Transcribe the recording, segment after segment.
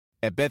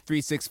At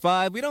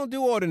Bet365, we don't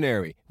do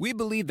ordinary. We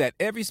believe that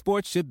every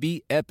sport should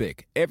be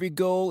epic. Every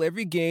goal,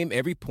 every game,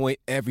 every point,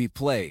 every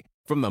play.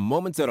 From the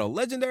moments that are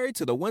legendary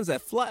to the ones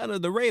that fly under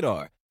the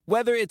radar.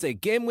 Whether it's a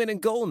game-winning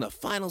goal in the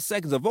final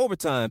seconds of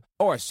overtime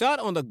or a shot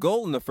on the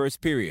goal in the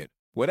first period.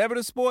 Whatever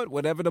the sport,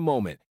 whatever the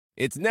moment.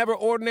 It's never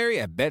ordinary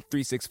at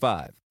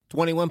Bet365.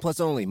 21 plus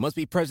only. Must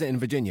be present in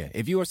Virginia.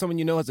 If you or someone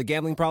you know has a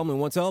gambling problem and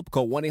wants help,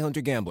 call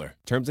 1-800-GAMBLER.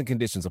 Terms and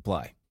conditions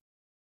apply.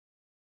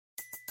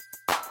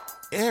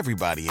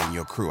 Everybody in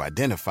your crew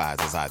identifies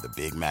as either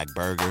Big Mac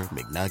Burger,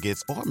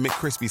 McNuggets, or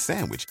McCrispy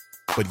Sandwich.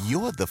 But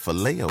you're the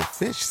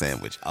Filet-O-Fish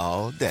Sandwich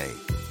all day.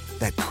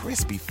 That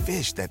crispy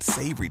fish, that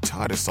savory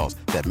tartar sauce,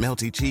 that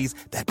melty cheese,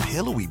 that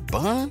pillowy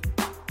bun.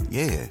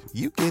 Yeah,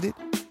 you get it.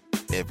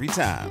 Every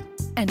time.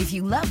 And if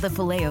you love the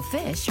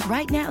Filet-O-Fish,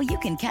 right now you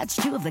can catch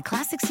two of the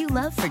classics you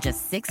love for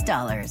just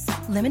 $6.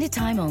 Limited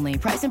time only.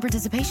 Price and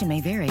participation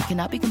may vary.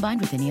 Cannot be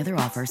combined with any other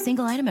offer.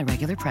 Single item at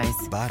regular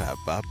price.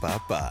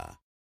 Ba-da-ba-ba-ba.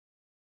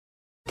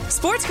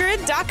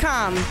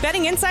 SportsGrid.com.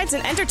 Betting insights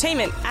and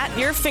entertainment at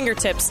your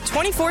fingertips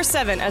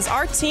 24/7 as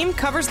our team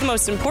covers the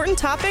most important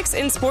topics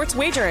in sports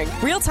wagering.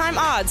 Real-time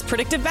odds,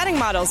 predictive betting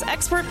models,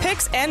 expert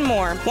picks, and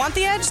more. Want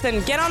the edge?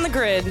 Then get on the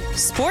grid.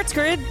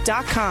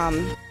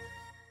 SportsGrid.com.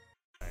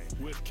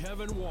 With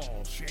Kevin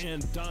Walsh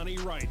and Donnie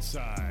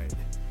RightSide.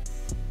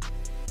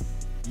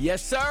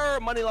 Yes, sir.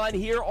 Moneyline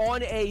here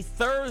on a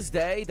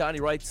Thursday. Donnie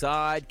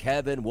RightSide,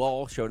 Kevin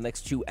Walsh, show the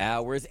next 2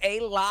 hours.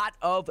 A lot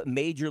of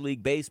Major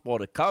League Baseball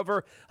to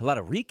cover. A lot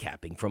of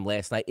recapping from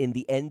last night in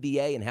the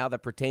NBA and how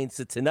that pertains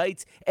to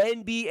tonight's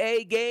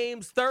NBA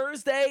games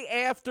Thursday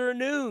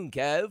afternoon.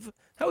 Kev,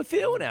 how we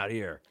feeling out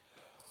here?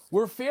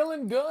 We're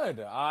feeling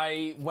good.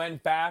 I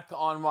went back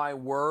on my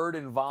word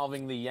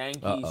involving the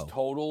Yankees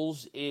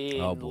totals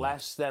in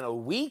less than a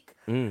week.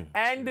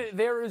 And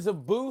there is a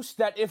boost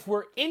that if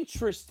we're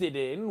interested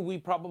in, we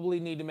probably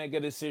need to make a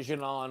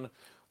decision on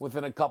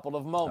within a couple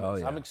of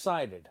moments. I'm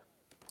excited.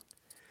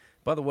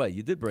 By the way,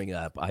 you did bring it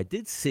up. I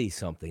did see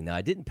something. Now,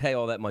 I didn't pay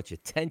all that much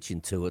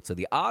attention to it. So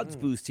the odds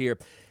boost here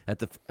at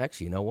the –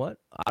 actually, you know what?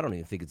 I don't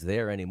even think it's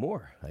there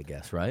anymore, I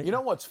guess, right? You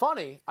know what's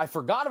funny? I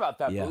forgot about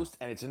that boost,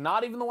 and it's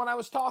not even the one I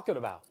was talking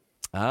about.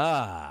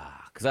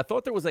 Because I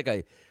thought there was like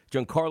a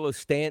Giancarlo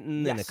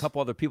Stanton and a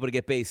couple other people to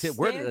get base hit.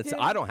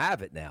 I don't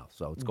have it now,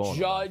 so it's gone.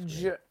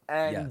 Judge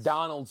and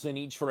Donaldson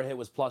each for a hit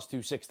was plus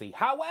 260.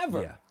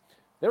 However,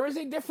 there is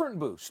a different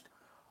boost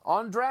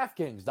on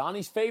DraftKings,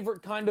 Donnie's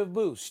favorite kind of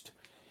boost.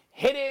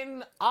 Hit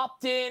in,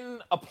 opt in,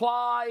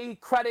 apply,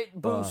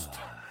 credit boost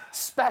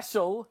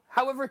special.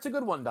 However, it's a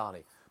good one,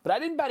 Donnie. But I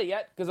didn't bet it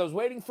yet because I was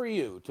waiting for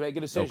you to make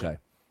a decision. Okay.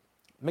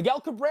 Miguel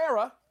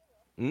Cabrera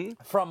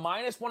from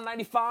minus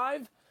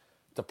 195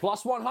 to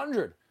plus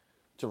 100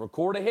 to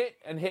record a hit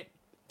and hit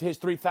his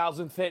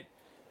 3,000th hit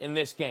in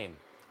this game.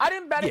 I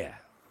didn't bet it.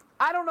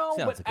 I don't know,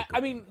 but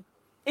I mean,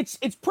 it's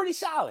pretty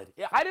solid.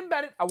 I didn't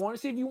bet it. I want to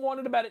see if you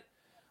wanted to bet it.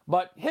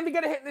 But him to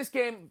get a hit in this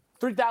game,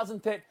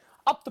 3,000th hit,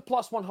 up to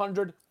plus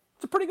 100.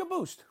 It's a pretty good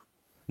boost.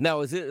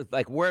 Now, is it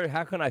like where?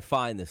 How can I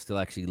find this to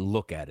actually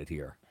look at it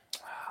here?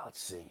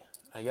 Let's see.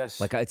 I guess.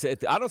 Like I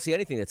don't see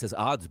anything that says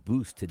odds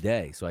boost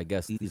today. So I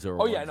guess these are.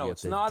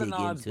 It's not an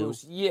odds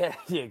boost. Yeah,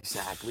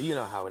 exactly. You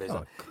know how it is.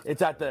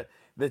 It's at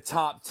the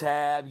top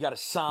tab. You got to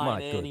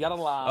sign in. You got to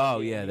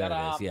log in. You got to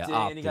opt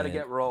in. You got to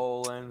get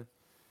rolling.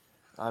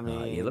 I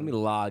mean, let me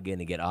log in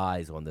and get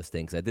eyes on this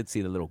thing because I did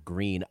see the little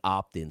green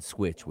opt-in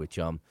switch, which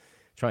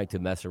trying to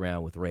mess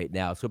around with right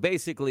now. So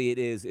basically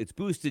it's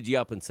boosted you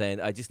up and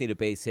saying, I just need a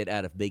base hit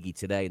out of Miggy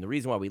today. And the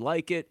reason why we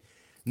like it,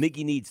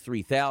 Miggy needs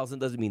 3,000.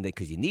 Doesn't mean that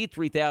because you need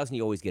 3,000,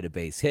 you always get a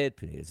base hit.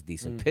 He's a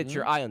decent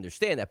pitcher. I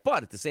understand that.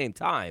 But at the same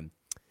time,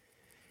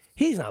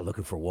 he's not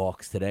looking for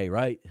walks today,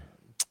 right?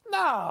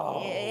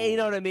 No. You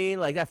know what I mean?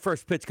 Like that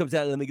first pitch comes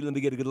out, let me get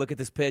a good look at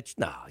this pitch.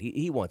 No,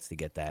 he wants to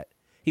get that.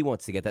 He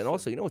wants to get that. And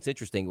also, you know what's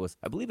interesting was,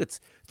 I believe it's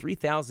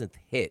 3,000th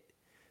hit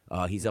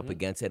he's up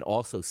against, and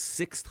also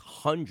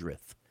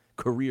 600th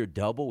career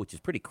double, which is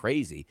pretty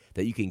crazy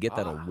that you can get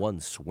that on one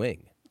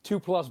swing.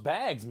 2+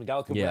 bags,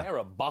 Miguel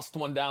Cabrera, bust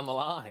one down the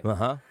line.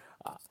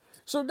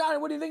 So, Donnie,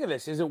 what do you think of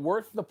this? Is it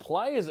worth the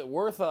play? Is it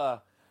worth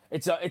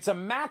it's a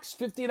max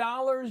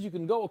 $50. You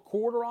can go a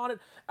quarter on it.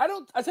 I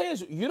tell you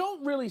this, you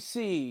don't really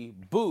see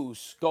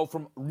boosts go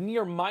from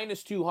near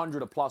minus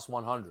 200 to plus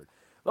 100.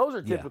 Those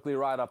are typically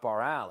right up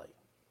our alley.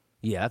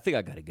 Yeah, I think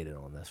I got to get in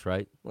on this,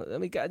 right? I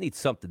mean, I need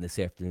something this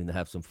afternoon to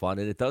have some fun,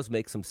 and it does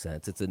make some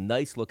sense. It's a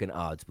nice-looking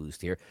odds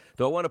boost here.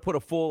 Do I want to put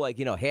a full,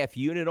 half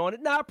unit on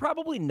it? Nah,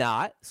 probably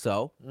not.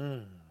 So,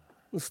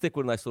 let's stick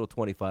with a nice little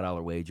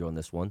 $25 wager on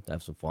this one.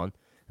 Have some fun.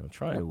 And I'm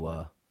trying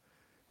to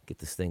get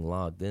this thing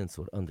logged in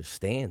so it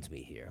understands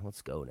me here.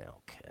 Let's go now.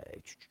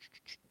 Okay.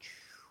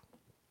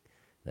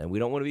 And we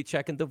don't want to be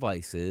checking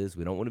devices.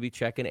 We don't want to be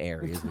checking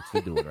areas, which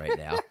we're doing right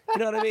now. You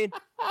know what I mean?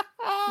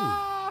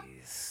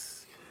 Jeez.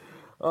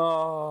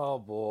 Oh,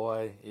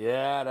 boy.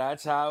 Yeah,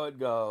 that's how it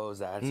goes.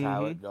 That's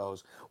how it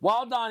goes.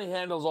 While Donnie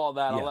handles all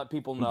that, I'll let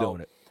people know. I'm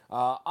doing it.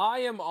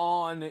 I am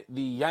on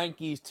the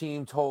Yankees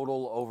team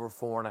total over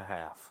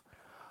 4.5.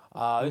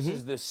 This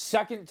is the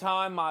second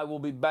time I will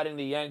be betting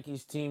the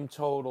Yankees team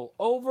total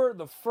over.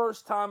 The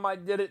first time I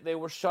did it, they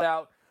were shut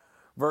out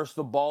versus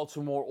the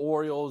Baltimore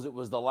Orioles. It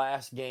was the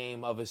last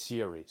game of a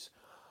series.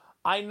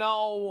 I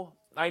know.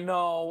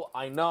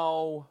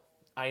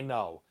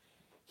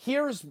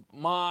 Here's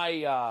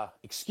my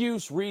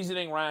excuse,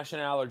 reasoning,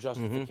 rationale, or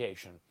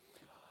justification.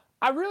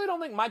 I really don't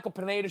think Michael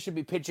Pineda should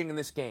be pitching in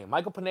this game.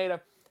 Michael Pineda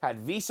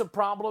had visa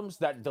problems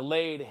that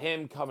delayed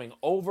him coming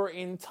over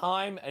in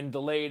time and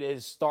delayed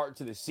his start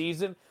to the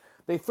season.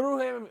 They threw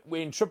him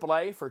in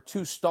AAA for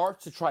 2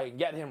 starts to try and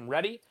get him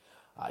ready.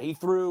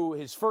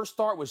 His first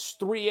start was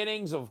 3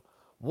 innings of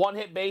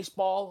 1-hit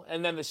baseball,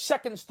 and then the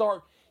second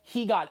start,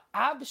 he got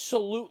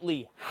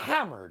absolutely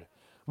hammered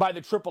by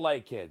the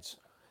AAA kids.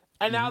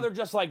 And now they're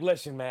just like,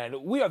 listen,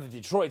 man, we are the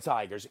Detroit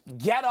Tigers.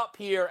 Get up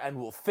here and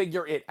we'll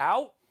figure it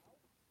out.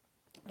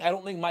 I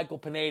don't think Michael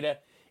Pineda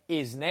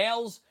is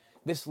nails.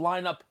 This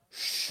lineup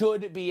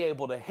should be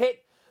able to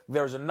hit.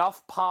 There's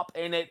enough pop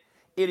in it.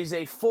 It is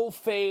a full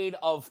fade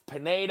of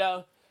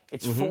Pineda.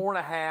 It's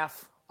 4.5.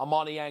 I'm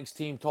on the Yanks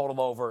team total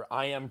over.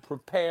 I am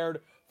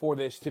prepared for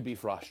this to be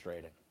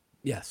frustrating.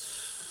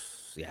 Yes.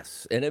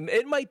 And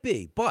it might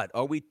be, but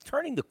are we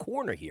turning the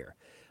corner here?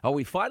 Are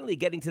we finally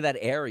getting to that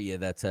area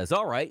that says,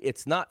 all right,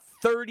 it's not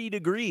 30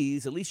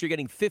 degrees. At least you're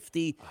getting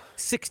 50,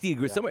 60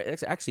 degrees. Yeah. Somewhere,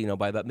 actually,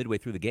 by about midway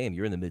through the game,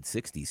 you're in the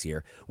mid-60s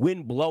here.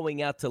 Wind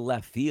blowing out to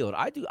left field.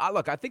 I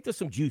think there's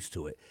some juice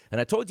to it.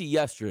 And I told you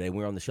yesterday when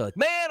we were on the show,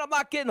 man, I'm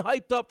not getting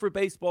hyped up for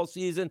baseball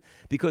season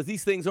because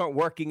these things aren't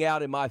working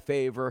out in my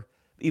favor.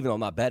 Even though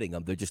I'm not betting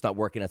them, they're just not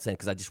working out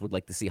because I just would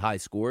like to see high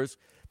scores.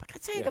 But I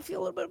tell you, I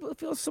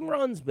feel some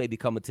runs maybe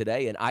coming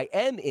today, and I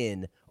am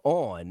in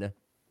on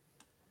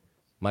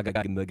my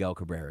guy Miguel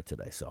Cabrera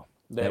today, so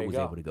that was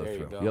able to go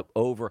through. Yep,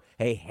 over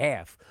a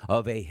half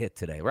of a hit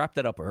today. Wrap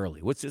that up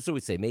early. So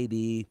we say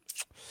maybe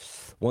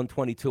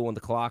 122 on the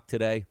clock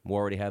today. We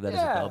already have that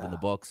as a dub in the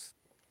books.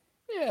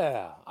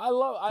 Yeah, I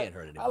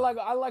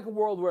like a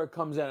world where it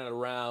comes in at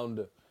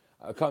around,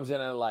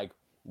 like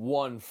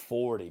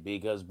 140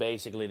 because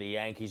basically the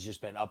Yankees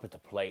just been up at the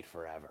plate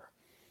forever.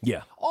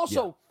 Yeah.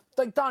 Also,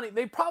 like Donnie,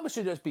 they probably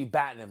should just be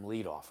batting him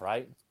leadoff,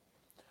 right?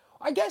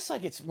 I guess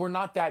we're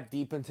not that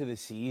deep into the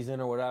season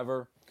or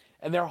whatever,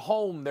 and they're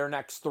home their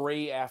next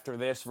 3 after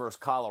this versus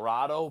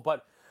Colorado.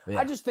 But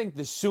I just think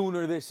the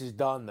sooner this is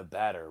done, the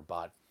better.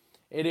 But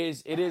it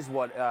is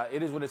what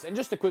it is. And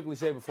just to quickly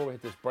say before we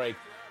hit this break,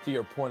 to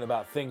your point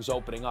about things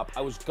opening up,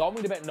 I was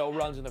going to bet no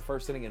runs in the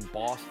first inning in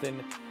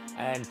Boston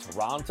and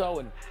Toronto,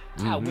 and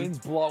wind's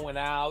blowing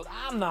out.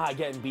 I'm not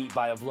getting beat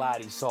by a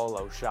Vladdy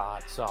solo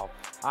shot, so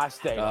I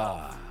stayed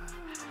off.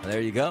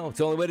 There you go. It's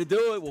the only way to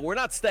do it. Well, we're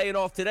not staying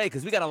off today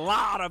because we got a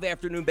lot of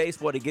afternoon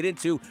baseball to get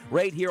into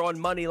right here on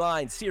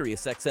Moneyline,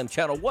 Sirius XM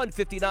Channel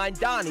 159,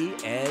 Donnie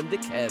and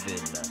Kevin.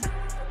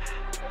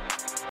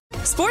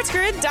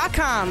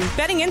 SportsGrid.com.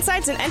 Betting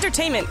insights and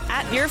entertainment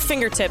at your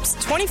fingertips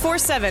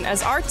 24/7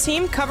 as our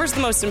team covers the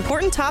most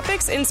important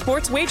topics in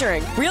sports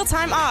wagering.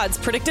 Real-time odds,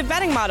 predictive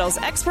betting models,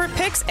 expert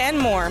picks, and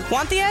more.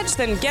 Want the edge?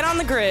 Then get on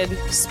the grid.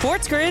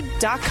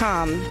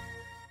 SportsGrid.com.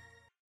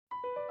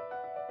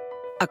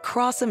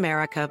 Across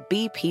America,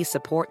 BP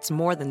supports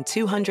more than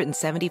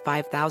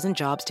 275,000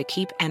 jobs to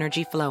keep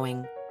energy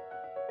flowing.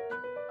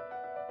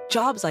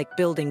 Jobs like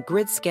building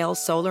grid-scale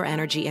solar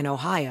energy in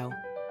Ohio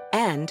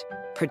and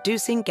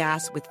producing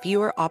gas with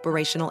fewer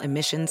operational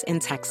emissions in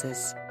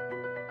Texas.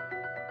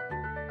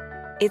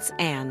 It's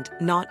and,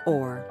 not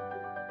or.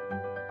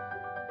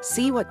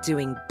 See what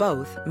doing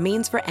both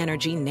means for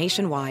energy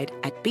nationwide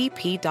at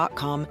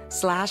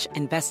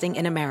bp.com/investing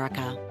in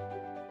America.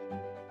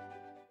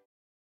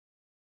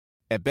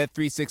 At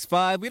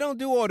Bet365, we don't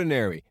do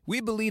ordinary.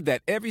 We believe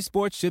that every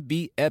sport should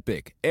be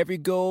epic. Every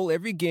goal,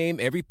 every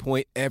game, every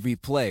point, every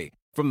play.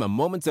 From the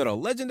moments that are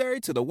legendary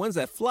to the ones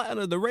that fly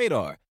under the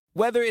radar.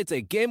 Whether it's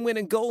a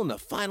game-winning goal in the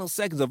final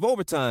seconds of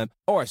overtime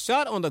or a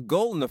shot on the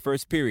goal in the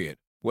first period.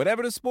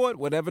 Whatever the sport,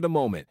 whatever the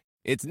moment.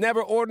 It's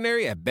never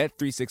ordinary at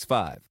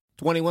Bet365.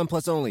 21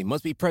 plus only.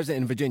 Must be present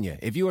in Virginia.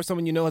 If you or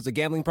someone you know has a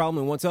gambling problem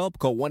and wants help,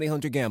 call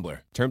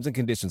 1-800-GAMBLER. Terms and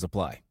conditions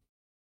apply.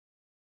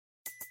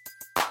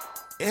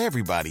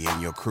 Everybody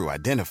in your crew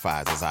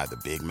identifies as either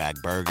Big Mac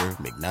Burger,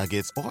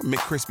 McNuggets, or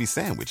McCrispy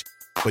Sandwich.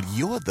 But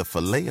you're the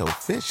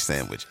Filet-O-Fish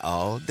Sandwich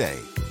all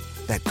day.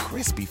 That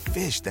crispy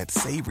fish, that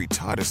savory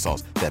tartar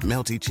sauce, that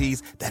melty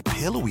cheese, that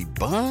pillowy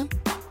bun.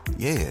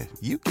 Yeah,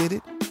 you get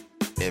it.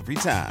 Every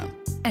time.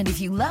 And if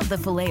you love the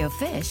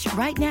Filet-O-Fish,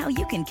 right now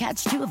you can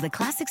catch 2 of the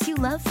classics you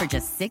love for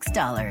just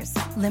 $6.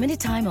 Limited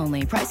time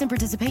only. Price and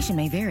participation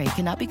may vary.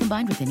 Cannot be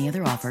combined with any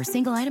other offer.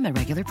 Single item at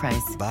regular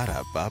price.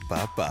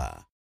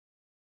 Ba-da-ba-ba-ba.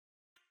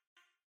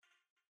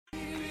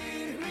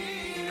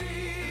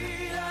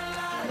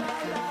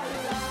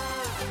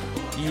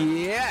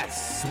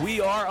 Yes, we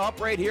are up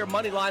right here,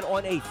 Moneyline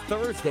on a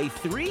Thursday.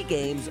 3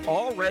 games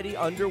already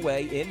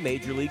underway in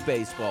Major League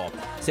Baseball.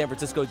 San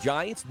Francisco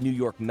Giants, New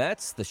York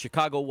Mets, the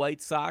Chicago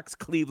White Sox,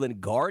 Cleveland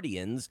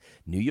Guardians,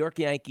 New York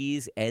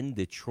Yankees, and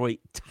Detroit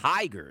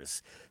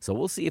Tigers. So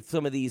we'll see if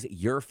some of these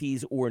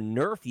Yerfies or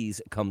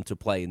Nerfies come to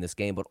play in this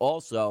game, but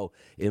also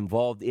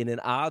involved in an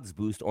odds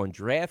boost on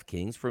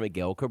DraftKings for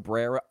Miguel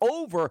Cabrera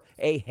over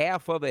a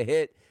half of a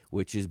hit,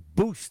 which is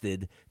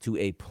boosted to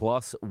a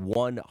plus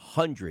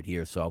 100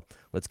 here. So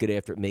let's get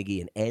after it,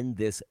 Miggy, and end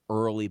this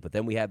early. But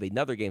then we have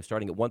another game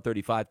starting at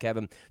 1:35,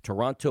 Kevin.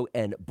 Toronto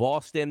and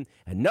Boston.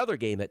 Another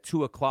game at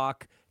 2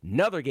 o'clock.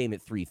 Another game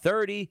at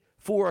 3:30.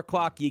 4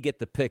 o'clock, you get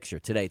the picture.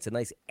 Today, it's a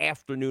nice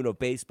afternoon of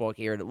baseball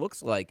here, and it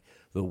looks like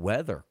the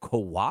weather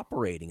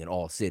cooperating in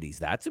all cities.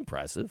 That's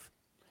impressive.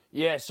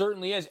 Yeah, it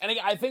certainly is. And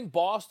I think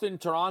Boston,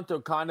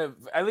 Toronto kind of,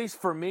 at least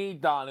for me,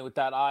 Donnie, with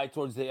that eye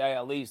towards the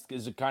AL East,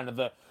 is kind of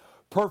the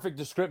perfect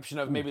description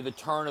of maybe the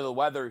turn of the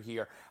weather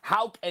here.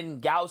 Hauk and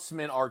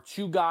Gaussman are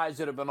 2 guys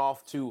that have been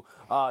off to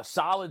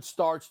solid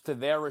starts to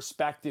their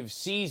respective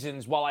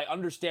seasons. While I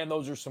understand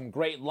those are some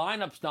great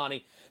lineups,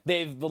 Donnie,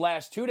 they've the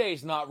last 2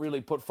 days not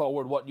really put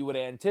forward what you would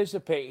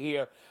anticipate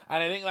here.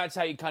 And I think that's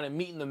how you kind of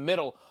meet in the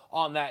middle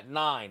on that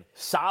 9.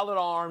 Solid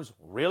arms,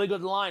 really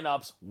good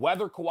lineups,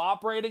 weather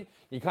cooperating,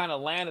 you kind of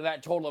land at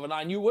that total of a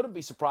 9. You wouldn't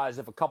be surprised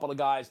if a couple of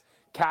guys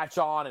catch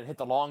on and hit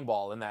the long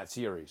ball in that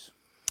series.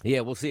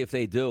 Yeah, we'll see if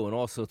they do. And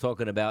also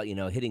talking about,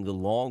 hitting the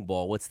long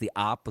ball, what's the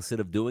opposite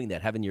of doing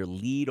that? Having your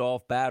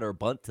lead-off batter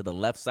bunt to the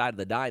left side of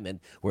the diamond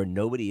where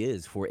nobody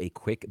is for a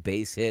quick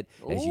base hit,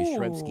 as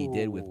Yastrzemski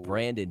did with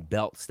Brandon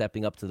Belt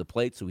stepping up to the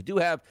plate. So we do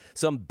have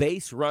some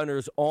base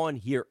runners on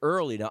here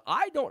early. Now,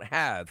 I don't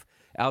have,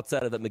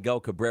 outside of the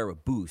Miguel Cabrera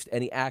boost,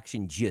 any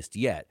action just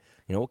yet.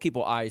 We'll keep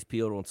our eyes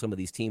peeled on some of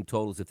these team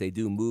totals if they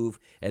do move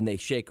and they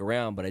shake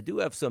around. But I do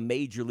have some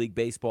Major League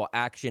Baseball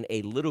action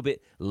a little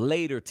bit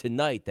later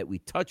tonight that we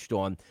touched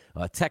on.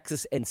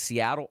 Texas and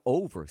Seattle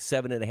over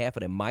 7.5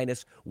 at a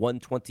minus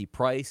 120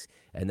 price.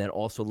 And then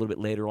also a little bit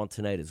later on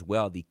tonight as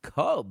well, the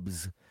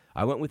Cubs.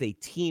 I went with a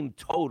team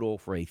total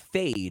for a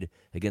fade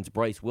against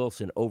Bryce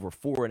Wilson over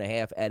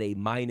 4.5 at a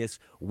minus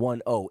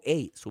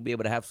 108. So we'll be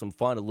able to have some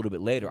fun a little bit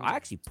later. I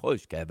actually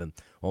pushed, Kevin,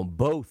 on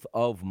both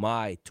of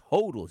my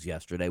totals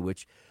yesterday,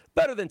 which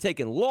better than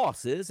taking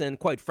losses. And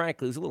quite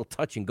frankly, it was a little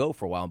touch and go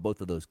for a while in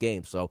both of those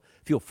games. So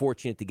feel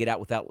fortunate to get out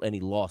without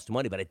any lost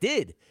money. But I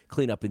did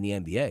clean up in the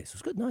NBA. So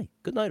it's a good night.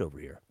 Good night over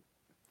here.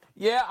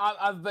 Yeah,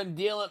 I've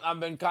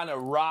been kind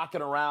of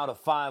rocking around a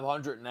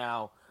 500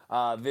 now.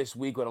 This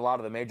week with a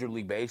lot of the Major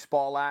League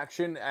Baseball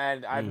action,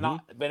 and I've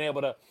not been able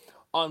to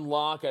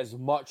unlock as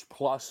much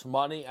plus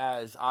money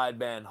as I'd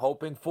been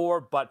hoping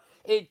for, but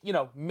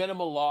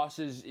minimal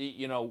losses,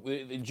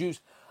 the juice.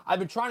 I've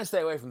been trying to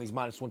stay away from these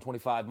minus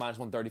 125, minus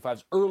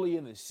 135s early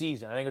in the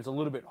season. I think it's a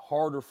little bit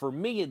harder for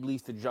me, at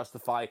least, to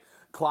justify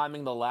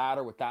climbing the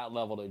ladder with that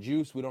level of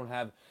juice. We don't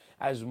have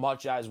as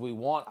much as we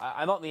want.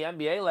 I thought in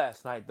the NBA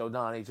last night, though,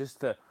 Donnie, just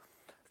to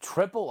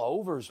triple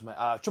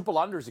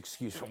unders,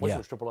 excuse me. What's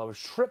those triple overs?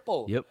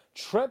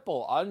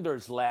 Triple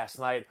unders last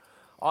night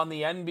on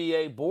the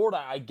NBA board.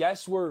 I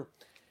guess we're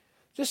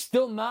just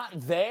still not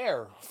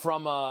there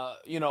from,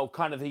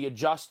 kind of the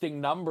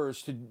adjusting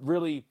numbers to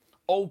really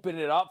open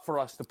it up for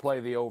us to play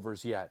the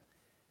overs yet.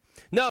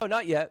 No,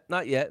 not yet.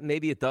 Not yet.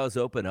 Maybe it does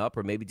open up,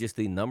 or maybe just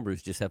the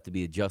numbers just have to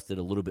be adjusted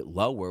a little bit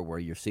lower where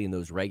you're seeing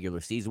those regular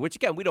seasons, which,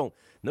 again,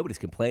 nobody's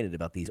complaining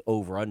about these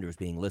over-unders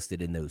being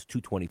listed in those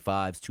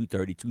 225s,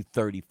 230,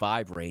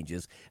 235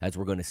 ranges, as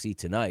we're going to see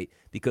tonight,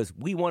 because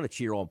we want to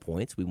cheer on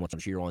points. We want to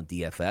cheer on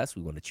DFS.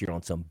 We want to cheer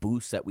on some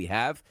boosts that we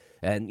have,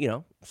 and,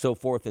 so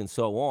forth and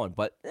so on.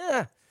 But,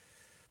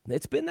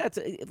 it's been that,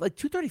 like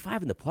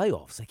 235 in the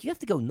playoffs. Like, you have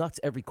to go nuts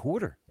every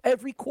quarter.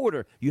 Every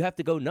quarter, you have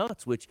to go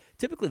nuts, which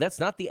typically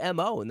that's not the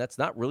MO, and that's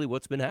not really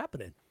what's been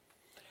happening.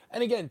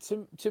 And again,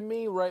 to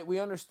me, right, we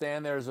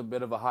understand there's a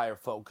bit of a higher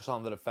focus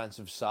on the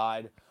defensive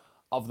side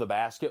of the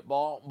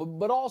basketball.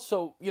 But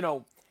also,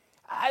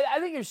 I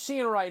think you're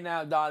seeing right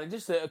now, Donnie,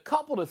 just a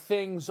couple of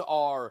things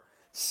are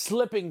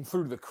slipping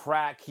through the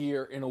crack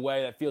here in a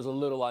way that feels a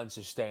little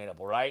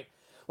unsustainable, right?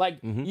 Like,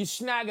 you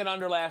snag it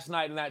under last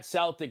night in that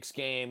Celtics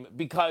game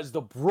because the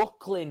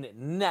Brooklyn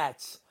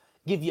Nets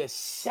give you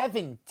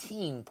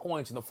 17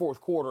 points in the fourth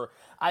quarter.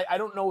 I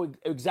don't know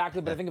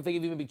exactly, but I think if they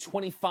give you maybe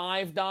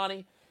 25,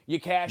 Donnie, you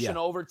cash an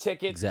over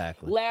ticket.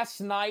 Exactly.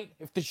 Last night,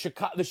 if the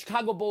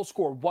Chicago Bulls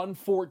score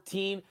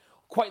 114,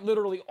 quite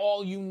literally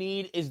all you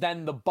need is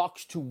then the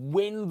Bucks to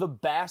win the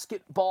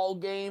basketball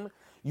game.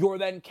 You're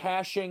then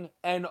cashing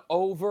an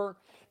over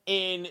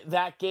in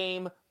that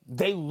game.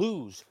 They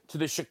lose to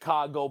the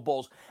Chicago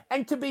Bulls.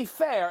 And to be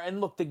fair,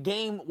 and look, the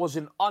game was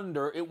an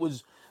under. It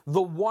was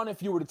the one,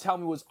 if you were to tell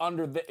me was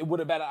under, it would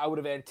have been, I would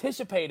have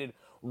anticipated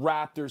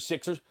Raptors,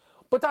 Sixers.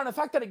 But on the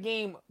fact that a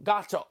game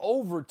got to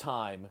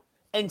overtime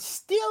and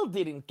still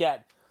didn't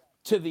get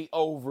to the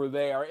over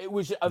there, it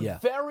was a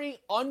very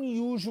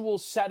unusual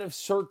set of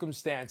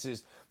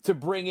circumstances to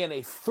bring in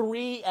a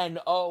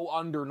 3-0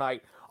 under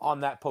night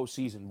on that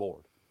postseason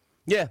board.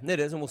 Yeah, it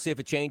is, and we'll see if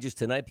it changes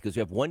tonight because we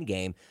have one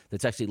game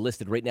that's actually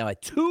listed right now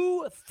at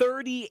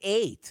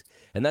 2:38,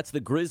 and that's the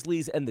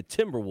Grizzlies and the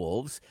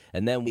Timberwolves.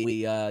 And then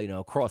we,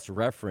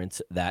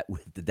 cross-reference that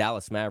with the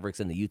Dallas Mavericks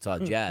and the Utah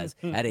Jazz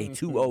at a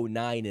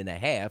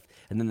 2:09.5,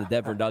 and then the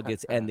Denver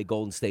Nuggets and the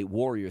Golden State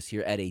Warriors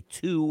here at a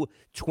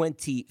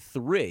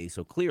 2:23.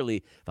 So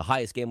clearly, the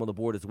highest game on the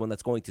board is the one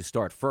that's going to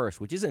start first,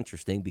 which is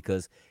interesting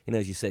because,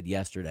 as you said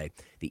yesterday,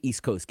 the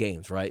East Coast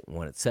games, right?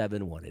 One at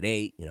 7, one at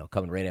 8,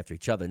 coming right after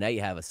each other. Now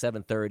you have a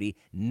 7:30,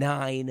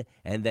 9,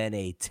 and then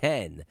a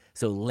 10.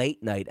 So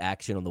late night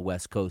action on the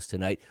West Coast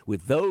tonight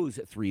with those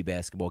 3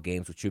 basketball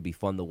games, which should be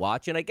fun to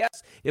watch. And I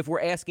guess if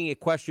we're asking a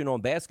question on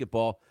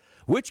basketball,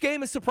 which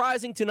game is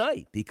surprising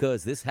tonight?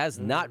 Because this has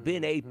not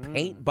been a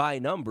paint by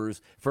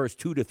numbers first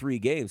 2 to 3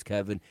 games,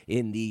 Kevin,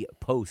 in the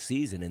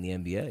postseason in the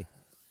NBA.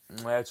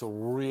 That's a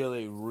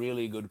really,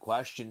 really good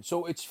question.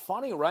 So it's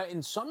funny, right?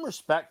 In some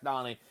respect,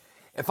 Donnie,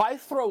 if I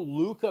throw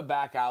Luka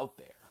back out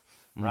there,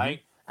 right?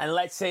 And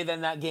let's say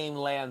then that game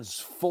lands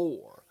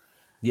 4.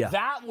 Yeah.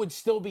 That would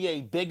still be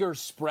a bigger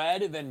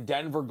spread than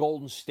Denver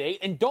Golden State.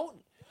 And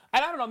I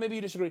don't know, maybe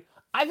you disagree.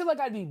 I feel like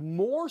I'd be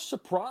more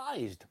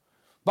surprised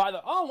by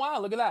oh, wow,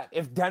 look at that.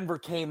 If Denver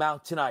came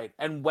out tonight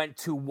and went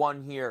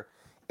 2-1 here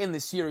in the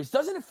series.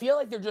 Doesn't it feel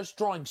like they're just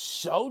drawing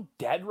so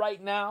dead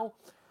right now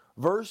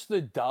versus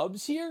the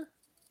Dubs here?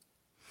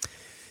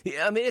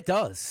 Yeah, I mean, it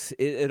does.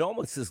 It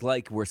almost is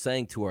like we're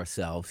saying to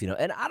ourselves,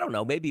 and I don't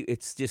know, maybe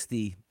it's just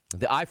the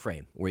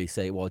iframe where you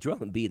say, well, Joel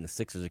Embiid and the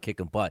Sixers are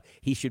kicking butt.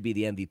 He should be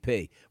the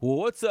MVP. Well,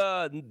 what's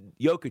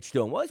Jokic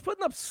doing? Well, he's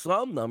putting up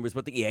some numbers,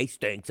 but he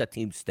stinks. That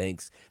team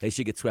stinks. They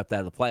should get swept out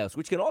of the playoffs,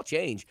 which can all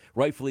change,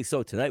 rightfully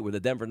so, tonight, where the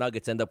Denver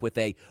Nuggets end up with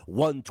a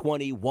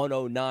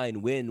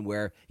 120-109 win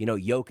where,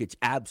 Jokic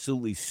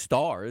absolutely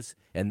stars,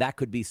 and that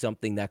could be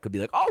something that could be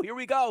like, oh, here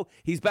we go.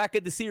 He's back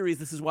in the series.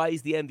 This is why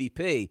he's the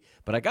MVP.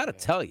 But I got to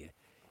tell you,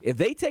 if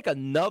they take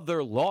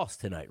another loss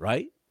tonight,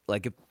 right?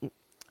 Like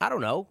I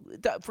don't know.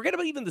 Forget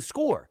about even the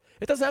score.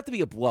 It doesn't have to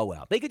be a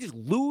blowout. They could just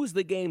lose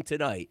the game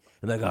tonight.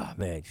 And like, oh,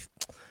 man,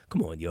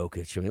 come on,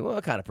 Jokic. I mean,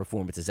 what kind of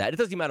performance is that? It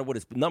doesn't matter what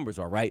his numbers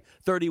are, right?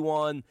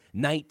 31,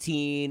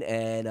 19,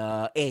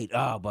 and 8.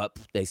 Oh, but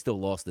they still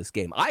lost this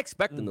game. I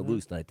expect them to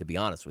lose tonight, to be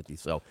honest with you.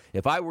 So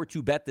if I were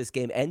to bet this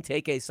game and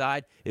take a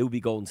side, it would be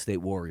Golden State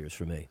Warriors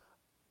for me.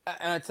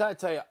 And I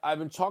tell you, I've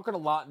been talking a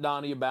lot,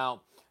 Donnie,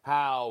 about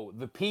how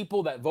the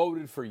people that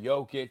voted for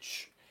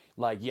Jokic,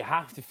 like, you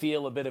have to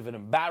feel a bit of an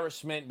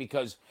embarrassment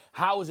because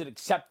how is it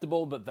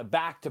acceptable that the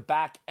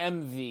back-to-back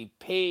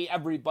MVP,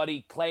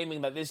 everybody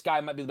claiming that this guy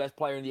might be the best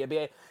player in the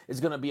NBA,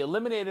 is going to be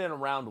eliminated in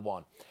round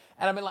 1?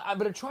 And I mean, I'm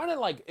going to try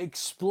to,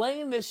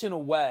 explain this in a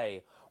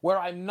way where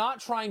I'm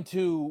not trying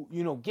to,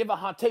 give a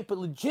hot take, but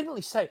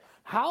legitimately say,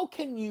 how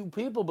can you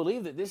people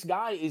believe that this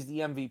guy is the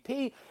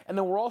MVP and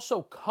then we're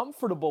also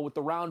comfortable with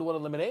the round 1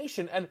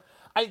 elimination? And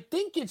I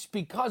think it's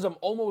because I'm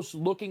almost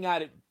looking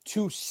at it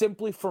too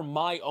simply from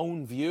my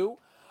own view.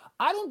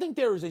 I don't think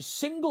there is a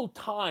single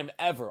time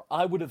ever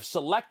I would have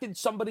selected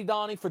somebody,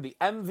 Donnie, for the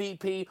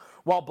MVP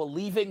while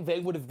believing they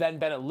would have then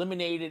been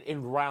eliminated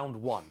in round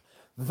 1.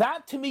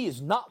 That, to me, is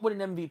not what an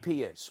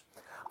MVP is.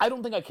 I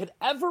don't think I could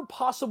ever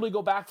possibly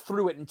go back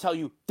through it and tell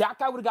you that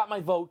guy would have got my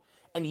vote,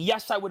 and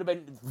yes, I would have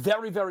been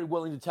very, very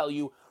willing to tell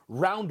you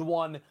round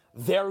 1,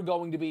 they're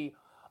going to be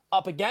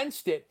up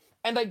against it.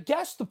 And I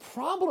guess the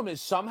problem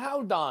is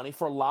somehow, Donnie,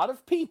 for a lot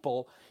of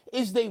people,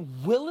 is they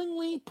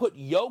willingly put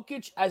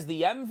Jokic as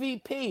the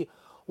MVP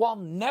while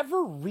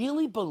never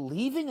really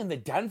believing in the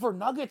Denver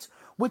Nuggets,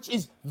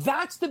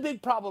 that's the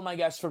big problem, I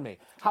guess, for me.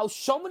 How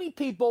so many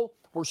people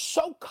were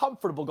so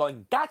comfortable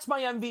going, that's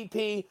my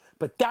MVP,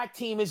 but that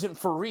team isn't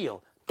for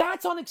real.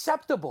 That's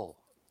unacceptable.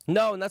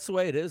 No, and that's the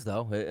way it is,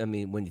 though. I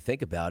mean, when you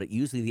think about it,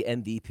 usually the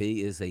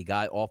MVP is a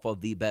guy off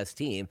of the best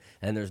team,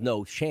 and there's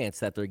no chance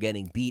that they're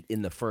getting beat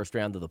in the first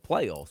round of the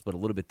playoffs. But a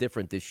little bit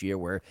different this year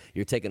where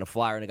you're taking a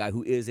flyer on a guy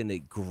who is a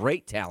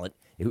great talent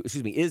in the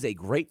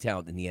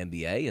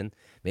NBA, and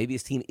maybe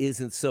his team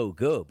isn't so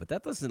good. But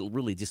that doesn't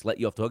really just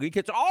let you off the hook. You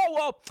can't say, oh,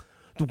 well,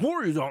 the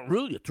Warriors aren't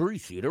really a 3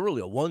 seed. They're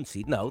really a 1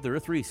 seed. No, they're a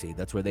 3 seed.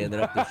 That's where they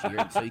ended up this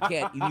year. So you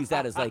can't use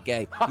that as like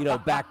a,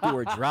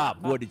 backdoor drop.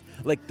 What did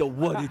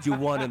you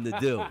want him to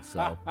do?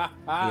 So,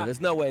 there's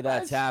no way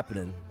that's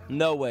happening.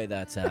 No way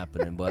that's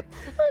happening. But,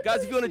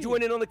 guys, if you want to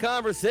join in on the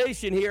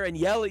conversation here and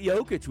yell at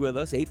Jokic with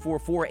us,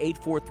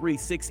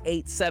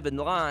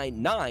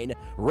 844-843-6879,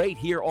 right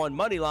here on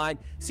Moneyline,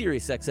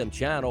 SiriusXM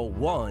Channel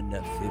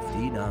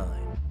 159.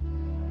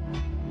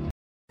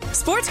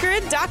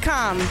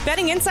 SportsGrid.com.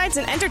 Betting insights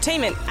and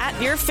entertainment at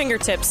your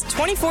fingertips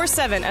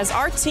 24/7 as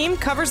our team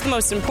covers the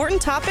most important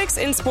topics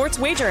in sports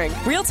wagering.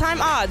 Real-time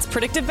odds,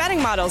 predictive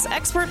betting models,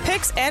 expert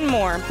picks, and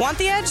more. Want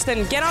the edge?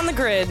 Then get on the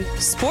grid.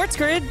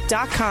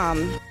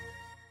 SportsGrid.com.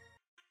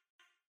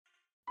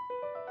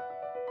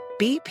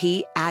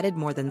 BP added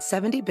more than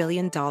 $70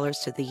 billion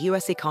to the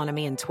U.S.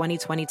 economy in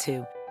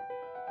 2022.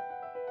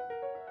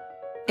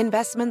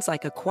 Investments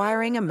like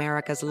acquiring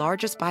America's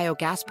largest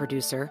biogas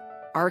producer,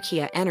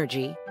 Archaea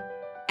Energy,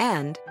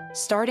 and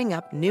starting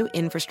up new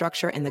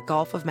infrastructure in the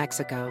Gulf of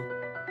Mexico.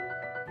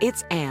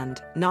 It's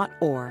and, not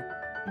or.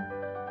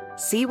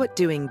 See what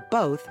doing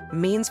both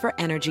means for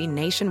energy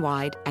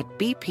nationwide at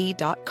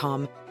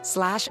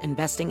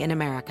bp.com/investing in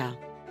America.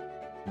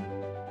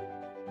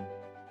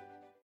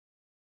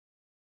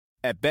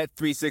 At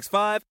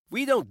Bet365,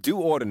 we don't do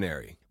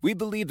ordinary. We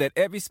believe that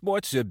every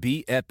sport should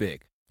be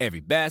epic.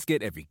 Every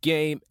basket, every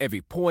game,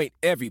 every point,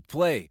 every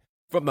play.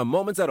 From the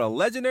moments that are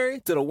legendary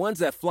to the ones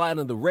that fly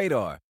under the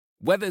radar.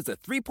 Whether it's a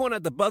three-pointer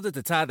at the buzzer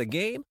to tie the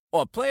game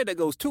or a player that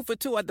goes 2 for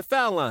 2 at the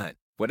foul line.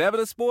 Whatever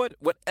the sport,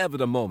 whatever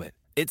the moment.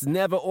 It's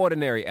never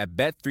ordinary at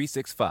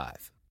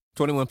Bet365.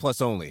 21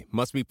 plus only.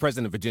 Must be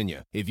present in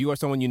Virginia. If you or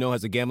someone you know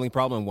has a gambling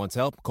problem and wants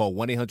help, call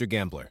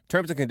 1-800-GAMBLER.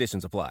 Terms and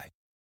conditions apply.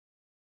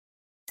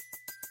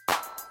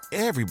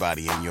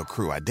 Everybody in your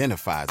crew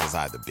identifies as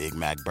either Big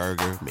Mac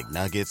Burger,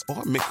 McNuggets,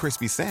 or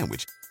McCrispy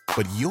Sandwich.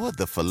 But you're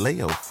the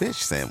Filet-O-Fish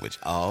Sandwich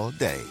all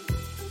day.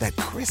 That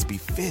crispy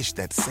fish,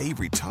 that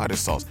savory tartar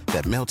sauce,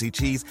 that melty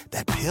cheese,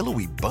 that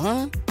pillowy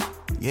bun.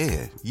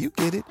 Yeah, you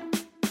get it.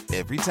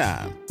 Every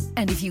time.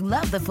 And if you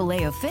love the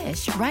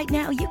Filet-O-Fish, right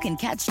now you can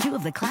catch 2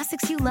 of the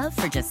classics you love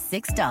for just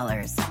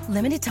 $6.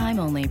 Limited time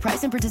only.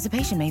 Price and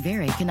participation may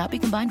vary. Cannot be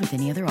combined with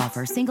any other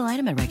offer. Single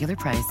item at regular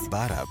price.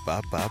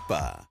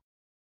 Ba-da-ba-ba-ba.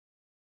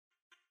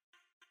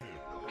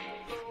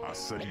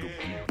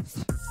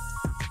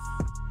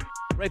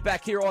 Right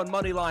back here on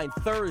Moneyline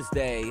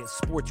Thursday,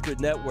 Sports Grid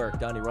Network.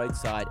 Donnie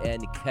RightSide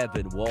and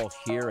Kevin Walsh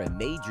here, a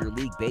Major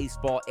League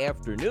Baseball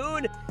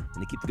afternoon. And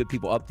to keep the good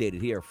people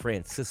updated here,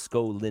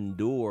 Francisco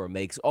Lindor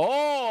makes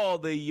all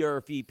the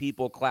Yerfy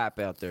people clap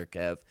out there,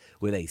 Kev,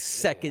 with a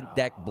second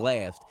deck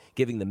blast,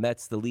 giving the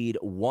Mets the lead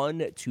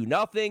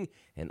 1-0.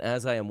 And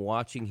as I am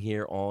watching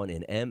here on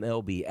an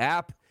MLB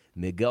app,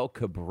 Miguel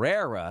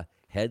Cabrera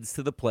heads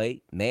to the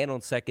plate, man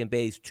on second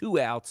base, 2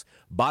 outs,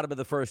 bottom of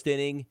the first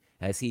inning,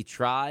 as he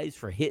tries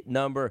for hit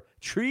number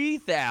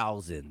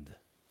 3,000.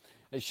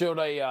 They showed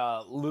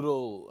a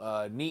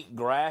little neat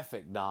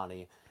graphic,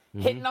 Donnie.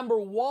 Hit number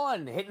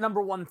 1, hit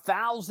number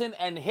 1,000,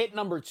 and hit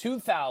number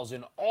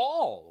 2,000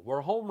 all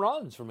were home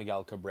runs for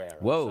Miguel Cabrera.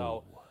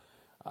 Whoa.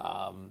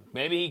 So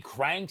maybe he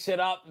cranks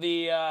it up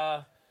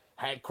the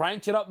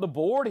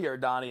board here,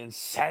 Donnie, and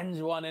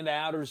sends one into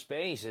outer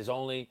space as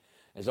only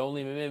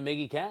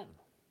Miggy can.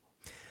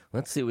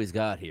 Let's see what he's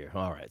got here.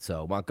 All right,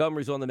 so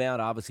Montgomery's on the mound.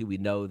 Obviously, we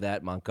know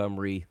that.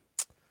 Montgomery,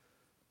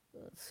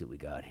 let's see what we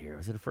got here.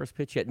 Is it a first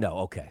pitch yet? No,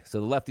 okay. So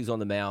the lefty's on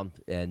the mound,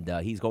 and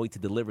he's going to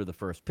deliver the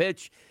first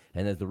pitch.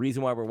 And that's the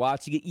reason why we're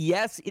watching it.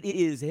 Yes, it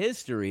is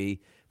history,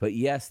 but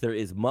yes, there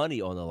is money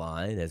on the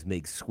line as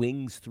Mig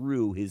swings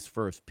through his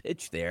first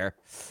pitch there.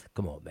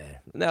 Come on, man.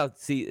 Now,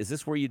 see, is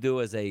this where you do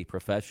as a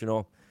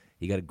professional?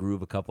 You got to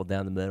groove a couple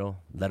down the middle,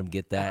 let them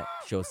get that,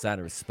 show a sign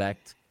of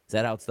respect. Is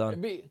that how it's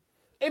done?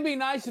 It'd be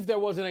nice if there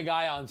wasn't a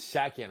guy on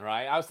second,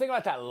 right? I was thinking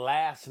about that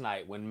last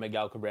night when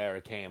Miguel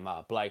Cabrera came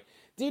up. Like,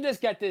 do you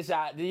just get this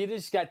out? Do you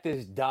just get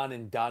this done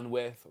and done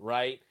with,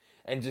 right?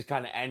 And just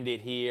kind of end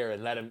it here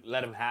and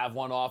let him have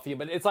one off you.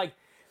 But it's like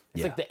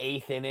the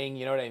 8th inning,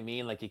 you know what I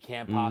mean? Like, you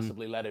can't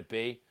possibly let it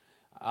be.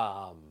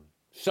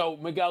 So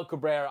Miguel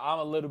Cabrera, I'm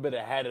a little bit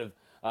ahead of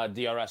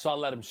DRS, so I'll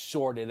let him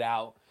sort it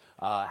out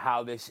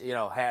how this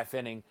half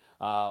inning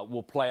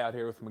will play out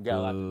here with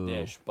Miguel at the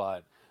dish,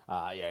 but.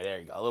 Yeah, there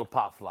you go. A little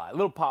pop fly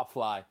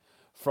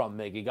from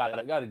Miggy.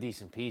 Got a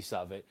decent piece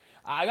of it.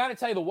 I got to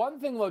tell you, the one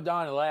thing,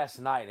 Donnie,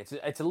 last night,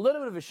 it's a little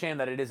bit of a shame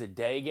that it is a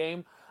day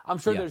game. I'm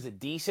sure there's a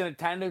decent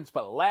attendance,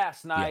 but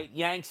last night,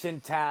 Yanks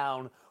in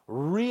town,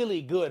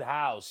 really good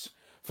house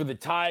for the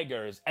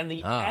Tigers. And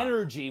the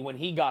energy when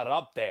he got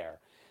up there,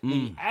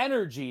 the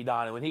energy,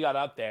 Donnie, when he got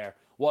up there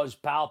was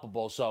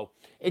palpable. So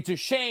it's a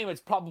shame it's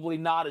probably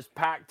not as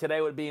packed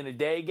today would be in a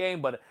day game,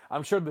 but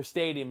I'm sure the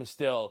stadium is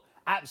still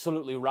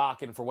absolutely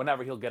rocking for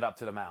whenever he'll get up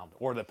to the mound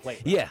or the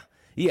plate. Yeah.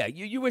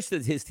 You wish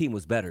that his team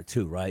was better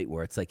too, right?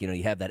 Where it's like,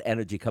 you have that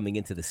energy coming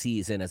into the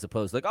season as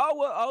opposed to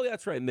like,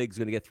 that's right, Mig's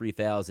going to get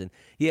 3,000.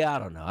 Yeah, I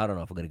don't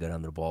know if we're going to go down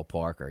to the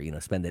ballpark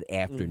or, spend an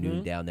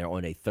afternoon down there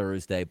on a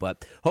Thursday.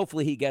 But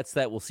hopefully he gets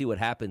that. We'll see what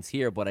happens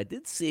here. But I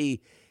did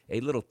see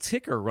a little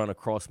ticker run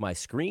across my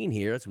screen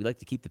here. So we like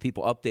to keep the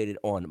people updated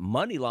on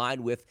Moneyline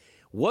with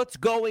what's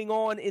going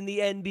on in the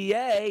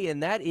NBA.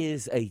 And that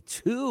is a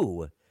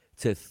 2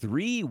 to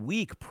 3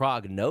 week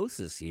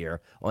prognosis here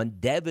on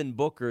Devin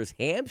Booker's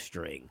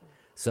hamstring.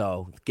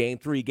 So game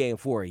 3, game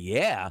 4,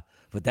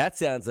 but that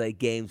sounds like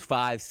games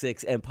 5,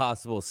 6, and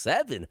possible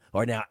 7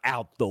 are now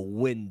out the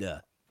window.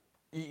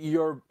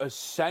 You're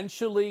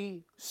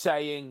essentially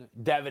saying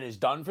Devin is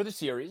done for the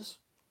series.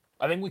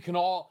 I think we can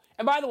all,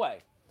 and by the way,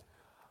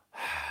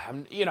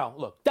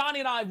 look, Donnie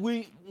and I,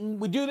 we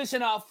do this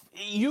enough.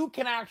 You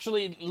can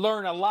actually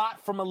learn a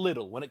lot from a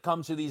little when it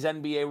comes to these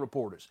NBA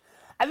reporters.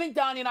 I think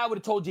Donnie and I would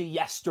have told you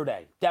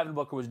yesterday Devin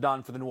Booker was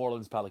done for the New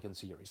Orleans Pelicans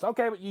series.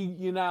 Okay, but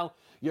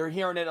you're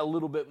hearing it a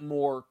little bit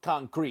more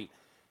concrete.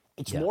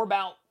 It's more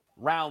about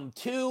round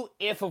 2,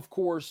 if, of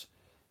course,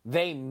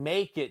 they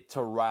make it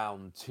to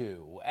round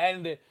 2.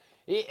 And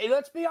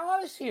let's be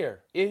honest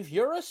here. If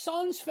you're a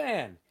Suns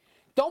fan,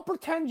 don't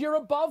pretend you're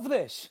above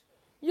this.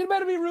 You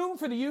better be rooting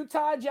for the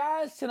Utah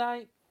Jazz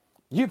tonight.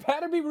 You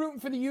better be rooting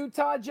for the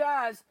Utah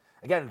Jazz.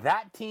 Again,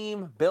 that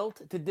team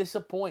built to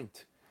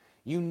disappoint.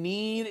 You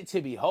need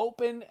to be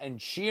hoping and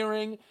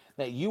cheering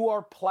that you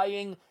are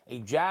playing a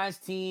Jazz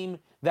team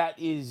that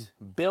is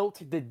built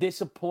to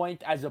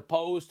disappoint as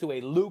opposed to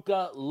a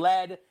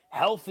Luka-led,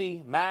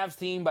 healthy Mavs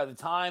team by the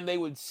time they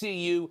would see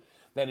you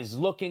that is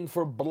looking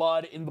for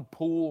blood in the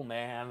pool,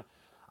 man.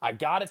 I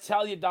got to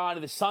tell you,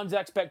 Donnie, the Suns'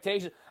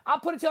 expectations. I'll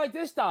put it to you like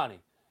this, Donnie.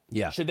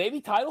 Yeah. Should they be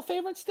title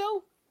favorites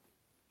still?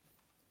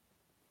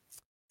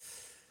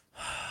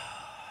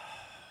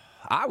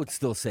 I would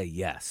still say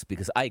yes,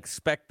 because I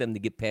expect them to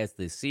get past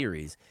this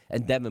series,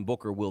 and Devin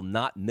Booker will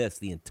not miss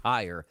the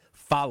entire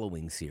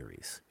following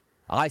series.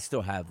 I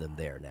still have them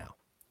there now.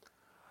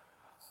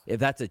 If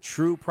that's a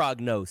true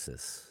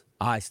prognosis,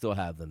 I still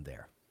have them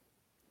there.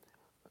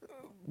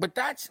 But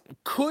that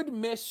could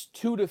miss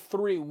 2 to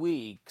 3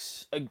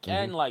 weeks.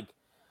 Again, I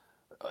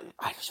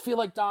just feel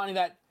like, Donnie,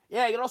 that,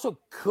 it also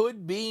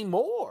could be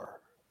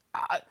more.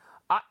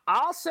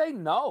 I'll say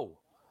no.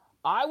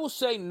 I will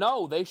say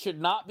no, they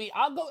should not be.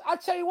 I'll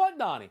tell you what,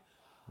 Donnie.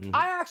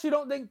 I actually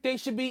don't think they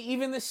should be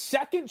even the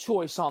second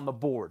choice on the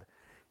board.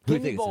 Who do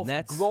you think? It's the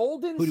Nets?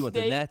 Golden Who do you want,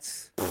 State. the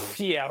Nets?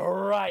 Yeah,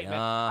 right, man.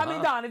 I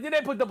mean, Donnie, did they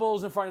put the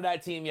Bulls in front of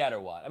that team yet or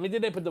what? I mean,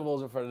 did they put the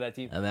Bulls in front of that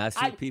team? I mean, I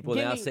see people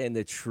now saying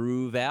the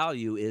true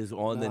value is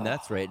on the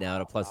Nets right now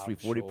at a plus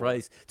 340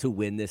 price to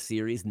win this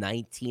series,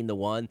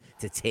 19-1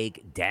 to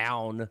take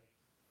down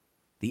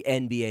the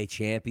NBA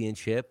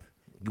championship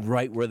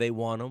right where they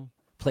want them.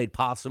 Played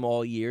possum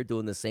all year,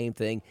 doing the same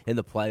thing in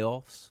the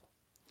playoffs.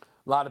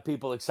 A lot of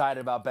people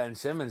excited about Ben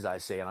Simmons, I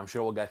see, and I'm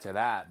sure we'll get to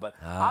that. But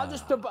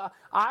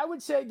I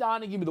would say,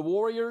 Donnie, give me the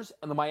Warriors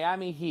and the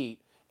Miami Heat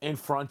in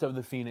front of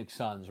the Phoenix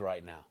Suns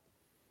right now,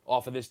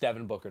 off of this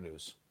Devin Booker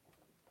news.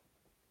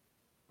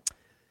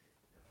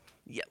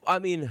 Yeah, I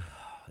mean,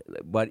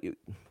 but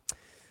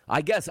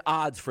I guess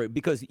odds for it,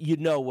 because you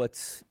know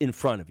what's in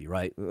front of you,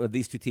 right?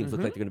 These two teams look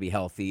like they're going to be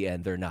healthy,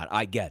 and they're not.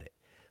 I get it.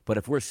 But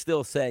if we're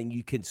still saying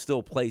you can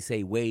still place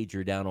a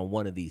wager down on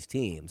one of these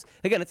teams,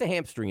 again, it's a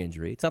hamstring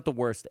injury. It's not the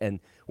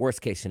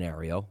worst case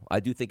scenario. I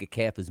do think a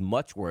calf is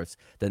much worse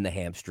than the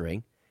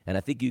hamstring, and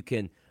I think you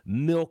can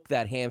milk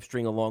that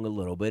hamstring along a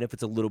little bit. If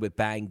it's a little bit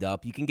banged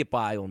up, you can get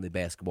by on the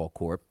basketball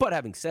court. But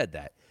having said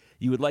that,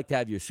 you would like to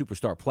have your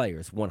superstar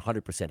players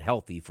 100%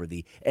 healthy for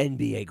the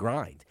NBA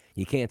grind.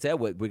 You can't say,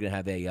 we're going to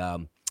have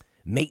a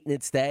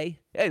maintenance day.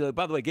 Hey,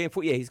 by the way, game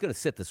 4, he's going to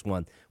sit this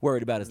one.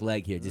 Worried about his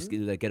leg here. Just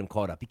get him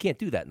caught up. You can't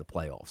do that in the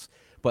playoffs.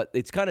 But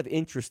it's kind of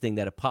interesting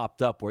that it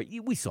popped up where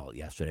we saw it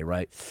yesterday,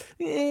 right?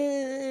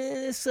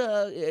 It's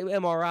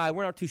MRI.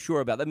 We're not too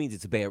sure about. That means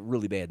it's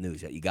really bad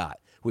news that you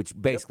got, which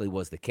basically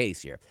was the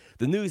case here.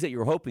 The news that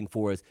you're hoping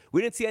for is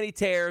we didn't see any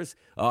tears.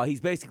 He's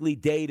basically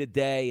day to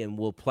day, and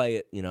we'll play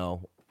it,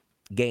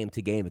 game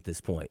to game at this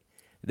point.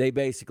 They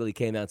basically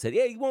came out and said,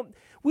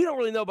 we don't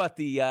really know about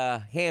the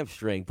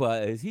hamstring,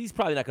 but he's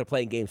probably not going to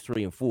play in games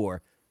 3 and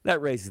 4.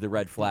 That raises the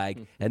red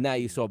flag. And now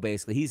you saw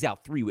basically he's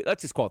out 3 weeks.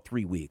 Let's just call it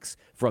 3 weeks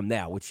from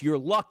now, which you're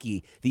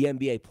lucky the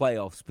NBA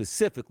playoffs,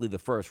 specifically the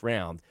first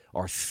round,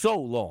 are so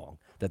long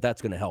that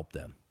that's going to help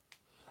them.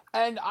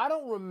 And I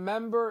don't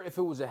remember if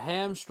it was a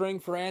hamstring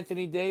for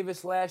Anthony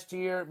Davis last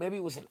year. Maybe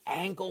it was an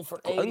ankle for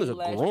AD last year. I think it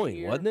was a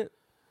groin, wasn't it?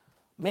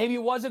 Maybe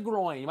it was a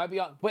groin. You might be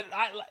on. But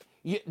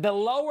the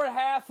lower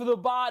half of the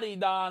body,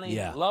 Donnie,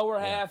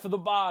 half of the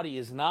body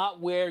is not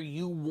where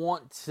you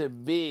want to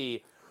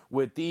be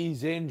with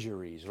these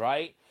injuries,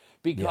 right?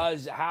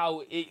 Because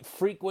how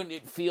frequent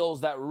it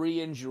feels that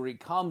re-injury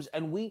comes.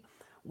 And we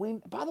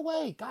by the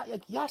way,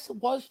 yes, it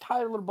was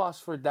Tyler Buss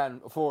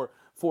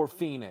for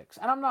Phoenix.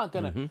 And I'm not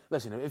going to,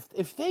 listen,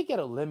 if they get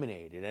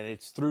eliminated and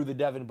it's through the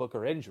Devin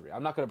Booker injury,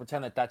 I'm not going to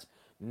pretend that that's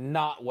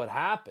not what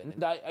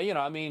happened.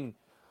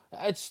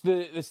 It's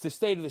the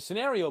state of the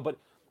scenario, but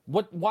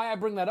why I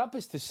bring that up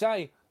is to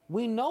say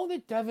we know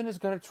that Devin is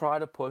going to try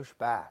to push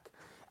back.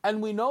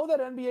 And we know that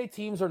NBA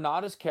teams are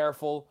not as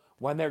careful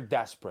when they're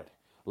desperate.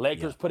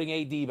 Lakers putting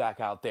AD back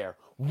out there.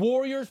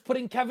 Warriors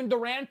putting Kevin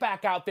Durant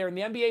back out there in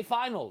the NBA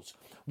Finals.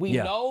 We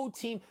know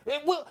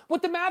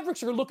what the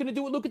Mavericks are looking to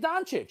do with Luka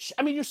Doncic.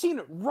 I mean, you're seeing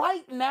it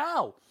right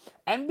now.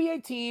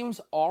 NBA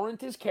teams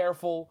aren't as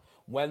careful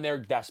when they're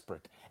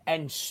desperate.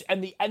 And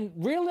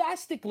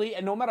realistically,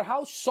 and no matter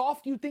how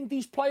soft you think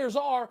these players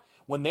are,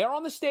 when they're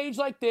on the stage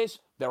like this,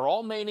 they're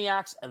all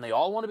maniacs, and they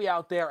all want to be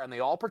out there, and they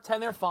all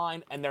pretend they're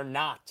fine, and they're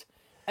not.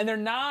 And they're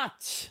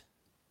not.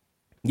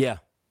 Yeah.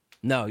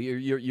 No,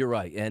 you're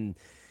right. And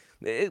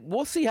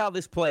we'll see how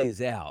this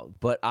plays out.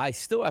 But I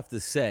still have to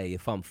say,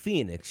 if I'm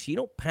Phoenix, you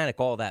don't panic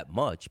all that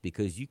much,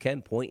 because you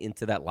can point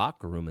into that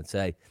locker room and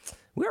say,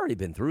 we already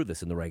been through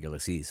this in the regular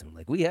season.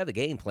 Like, we have a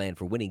game plan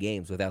for winning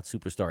games without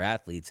superstar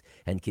athletes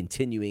and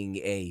continuing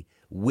a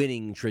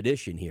winning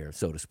tradition here,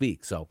 so to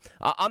speak. So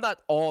I'm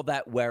not all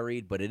that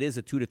worried, but it is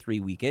a 2 to 3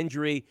 week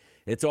injury.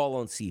 It's all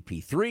on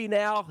CP3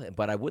 now,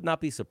 but I would not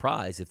be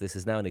surprised if this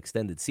is now an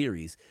extended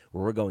series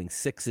where we're going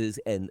 6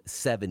 and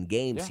 7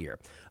 games here.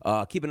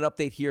 Keeping an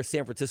update here,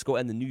 San Francisco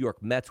and the New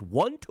York Mets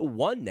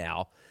 1-1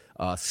 now.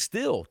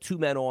 Still 2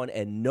 men on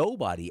and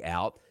nobody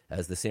out.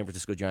 as the San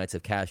Francisco Giants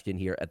have cashed in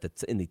here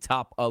in the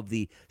top of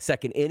the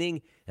second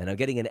inning. And I'm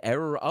getting an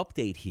error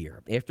update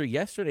here. After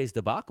yesterday's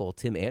debacle,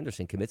 Tim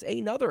Anderson commits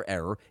another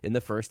error in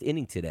the first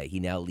inning today. He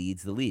now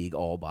leads the league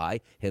all by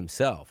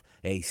himself.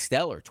 A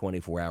stellar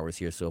 24 hours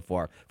here so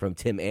far from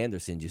Tim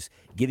Anderson, just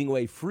giving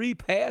away free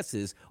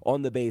passes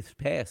on the base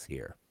pass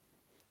here.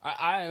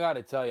 I got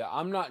to tell you,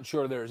 I'm not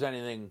sure there's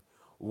anything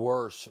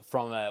worse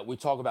from we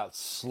talk about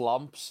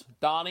slumps,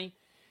 Donnie.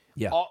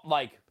 Yeah.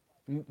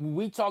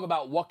 We talk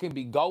about what can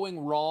be going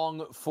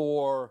wrong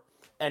for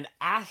an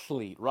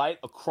athlete, right?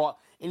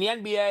 In the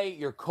NBA,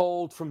 you're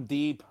cold from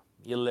deep.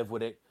 You live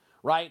with it,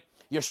 right?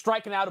 You're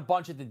striking out a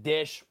bunch at the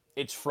dish.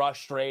 It's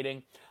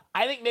frustrating.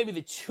 I think maybe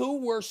the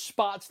two worst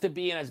spots to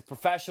be in as a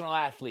professional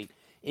athlete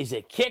is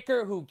a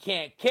kicker who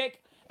can't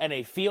kick and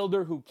a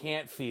fielder who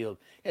can't field.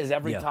 Because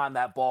every time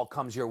that ball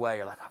comes your way,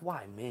 you're like,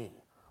 why me?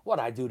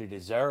 What'd I do to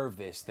deserve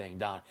this thing,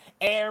 Don?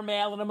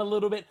 Airmailing him a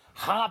little bit,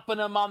 hopping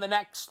him on the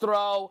next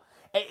throw.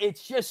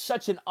 It's just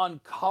such an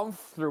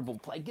uncomfortable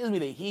play. It gives me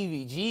the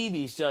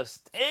heebie-jeebies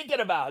just thinking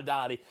about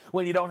Donnie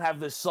when you don't have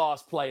the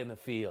sauce play in the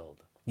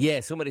field.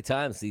 Yeah, so many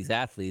times these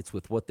athletes,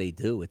 with what they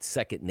do, it's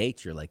second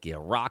nature. Like a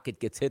rocket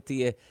gets hit to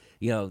you,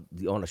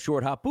 on a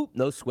short hop, boop,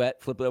 no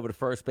sweat, flip it over to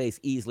first base,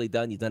 easily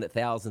done. You've done it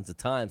thousands of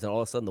times, and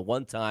all of a sudden the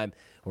one time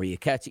where you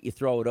catch it, you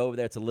throw it over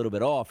there, it's a little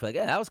bit off. You're like,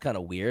 that was kind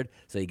of weird.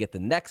 So you get the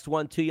next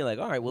one, too. You're like,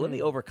 all right, well, let me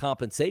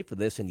overcompensate for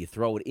this, and you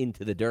throw it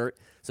into the dirt.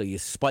 So you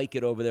spike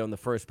it over there on the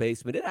first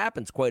baseman. It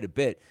happens quite a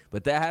bit,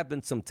 but there have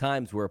been some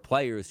times where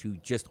players who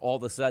just all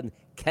of a sudden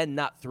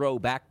cannot throw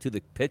back to the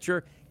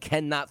pitcher,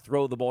 cannot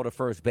throw the ball to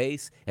first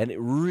base, and it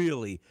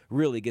really,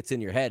 really gets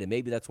in your head. And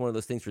maybe that's one of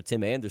those things for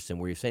Tim Anderson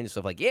where you're saying to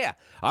yourself, like, yeah,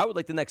 I would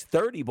like the next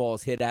 30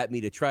 balls hit at me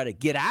to try to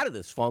get out of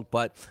this funk,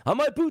 but I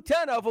might boot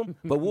 10 of them,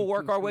 but we'll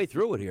work our way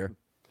through it here.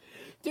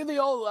 Do the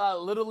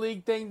old Little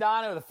League thing,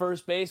 Donnie, where the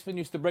first baseman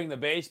used to bring the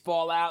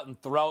baseball out and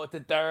throw it to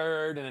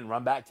third and then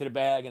run back to the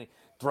bag and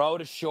throw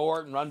to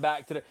short and run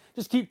back to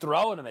just keep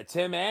throwing them at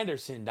Tim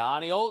Anderson,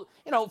 Donnie. Old,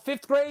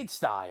 fifth grade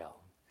style.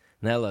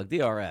 Now, look,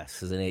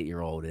 DRS is an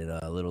 8-year-old in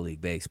Little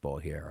League Baseball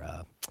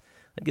here.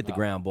 I'd get the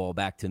ground ball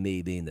back to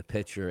me being the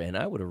pitcher, and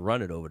I would have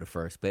run it over to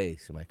first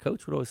base. And my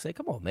coach would always say,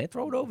 come on, man,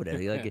 throw it over there.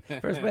 Like,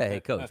 first base, hey,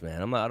 coach, man,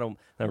 I'm not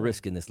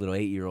risking this little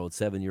 8-year-old,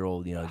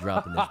 7-year-old,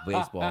 dropping this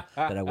baseball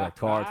that I worked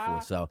hard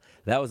for. So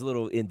that was a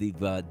little in the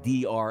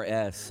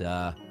DRS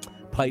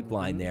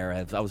pipeline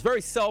there. I was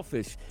very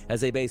selfish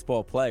as a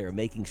baseball player,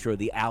 making sure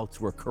the outs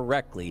were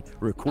correctly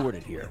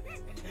recorded here.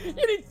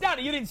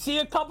 You didn't see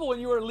a couple when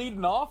you were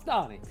leading off,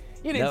 Donnie?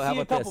 You didn't see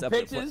a couple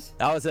pitches?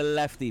 I was a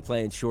lefty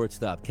playing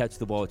shortstop. Catch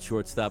the ball at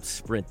shortstop,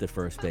 sprint to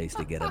first base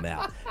to get him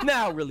out.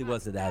 No, it really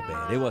wasn't that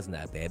bad. It wasn't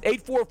that bad.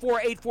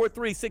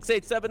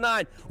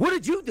 844-843-6879. What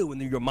did you do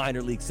in your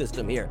minor league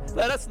system here?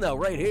 Let us know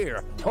right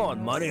here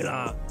on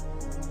Moneyline.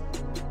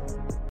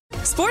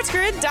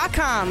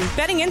 SportsGrid.com.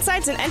 Betting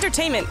insights and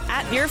entertainment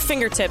at your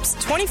fingertips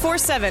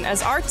 24/7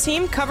 as our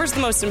team covers the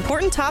most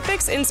important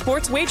topics in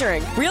sports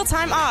wagering.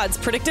 Real-time odds,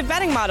 predictive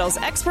betting models,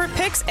 expert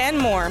picks, and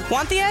more.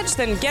 Want the edge?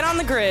 Then get on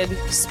the grid.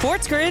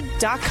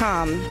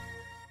 SportsGrid.com.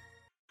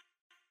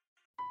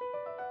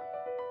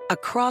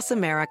 Across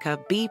America,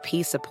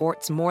 BP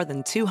supports more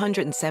than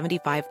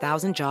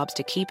 275,000 jobs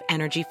to keep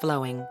energy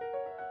flowing.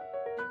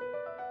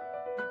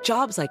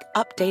 Jobs like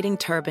updating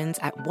turbines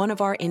at one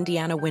of our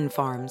Indiana wind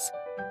farms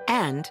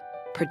and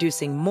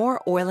producing more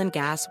oil and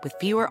gas with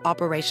fewer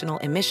operational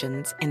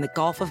emissions in the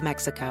Gulf of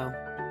Mexico.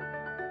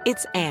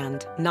 It's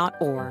and, not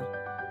or.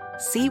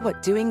 See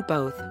what doing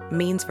both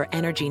means for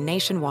energy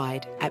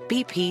nationwide at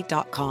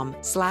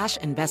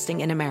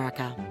bp.com/investing in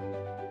America.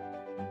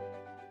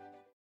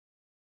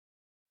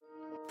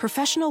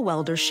 Professional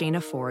welder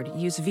Shayna Ford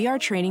used VR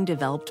training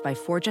developed by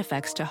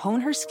ForgeFX to hone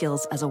her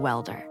skills as a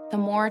welder. The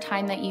more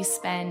time that you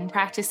spend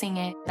practicing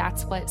it,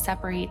 that's what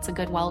separates a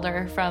good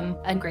welder from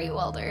a great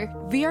welder.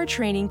 VR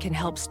training can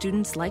help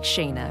students like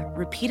Shayna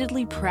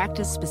repeatedly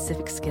practice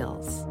specific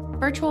skills.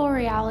 Virtual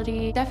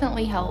reality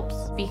definitely helps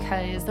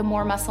because the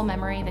more muscle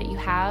memory that you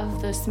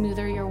have, the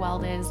smoother your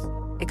weld is.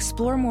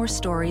 Explore more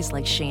stories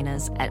like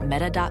Shayna's at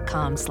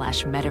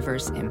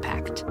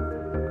meta.com/metaverseimpact.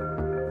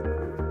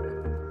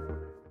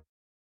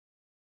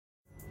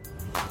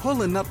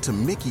 Pulling up to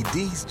Mickey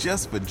D's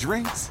just for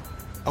drinks?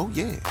 Oh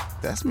yeah,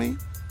 that's me.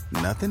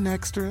 Nothing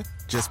extra,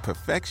 just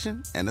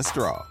perfection and a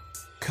straw.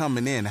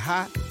 Coming in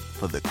hot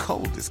for the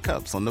coldest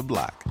cups on the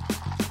block.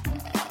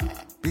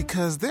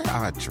 Because there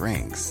are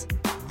drinks.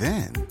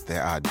 Then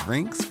there are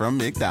drinks from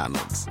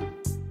McDonald's.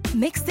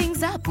 Mix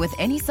things up with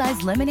any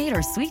size lemonade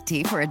or sweet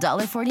tea for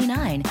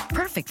 $1.49.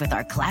 Perfect with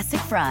our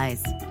classic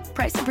fries.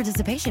 Price and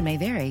participation may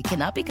vary.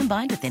 Cannot be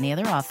combined with any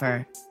other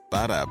offer.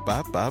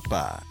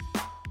 Ba-da-ba-ba-ba.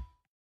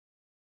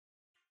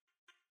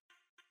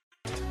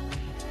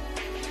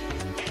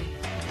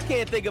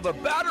 can't think of a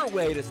better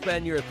way to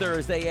spend your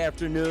Thursday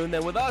afternoon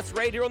than with us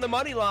right here on the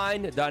Money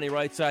Line. Donnie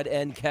RightSide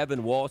and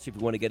Kevin Walsh. If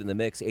you want to get in the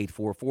mix,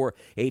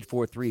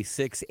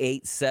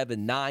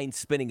 844-843-6879.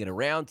 Spinning it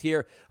around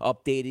here,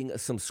 updating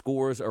some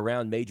scores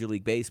around Major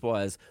League Baseball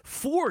as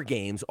 4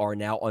 games are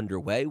now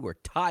underway. We're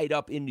tied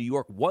up in New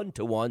York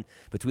 1-1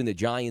 between the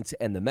Giants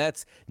and the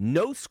Mets.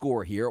 No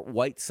score here,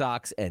 White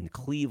Sox and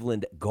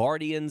Cleveland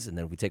Guardians. And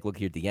then if we take a look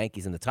here at the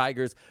Yankees and the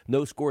Tigers,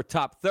 no score,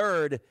 top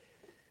third.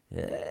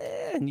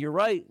 And you're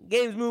right.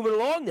 Game's moving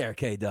along there,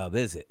 K-Dub,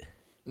 is it?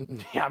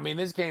 Yeah, I mean,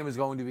 this game is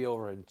going to be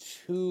over in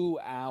 2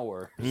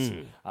 hours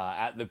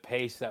at the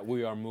pace that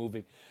we are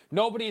moving.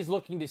 Nobody's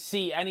looking to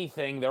see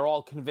anything. They're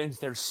all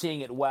convinced they're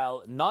seeing it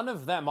well. None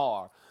of them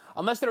are.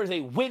 Unless there is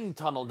a wind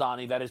tunnel,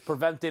 Donnie, that has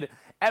prevented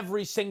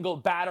every single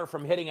batter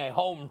from hitting a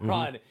home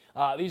run.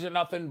 These are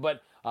nothing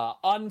but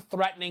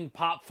unthreatening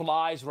pop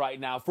flies right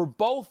now for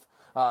both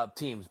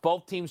teams.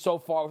 Both teams so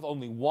far with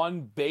only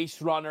one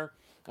base runner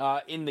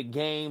in the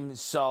game.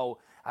 So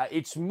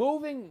it's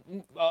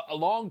moving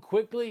along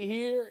quickly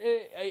here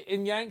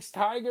in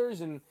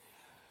Yanks-Tigers. And,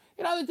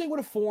 you know, the thing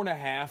with a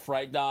 4.5,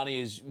 right, Donnie,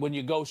 is when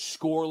you go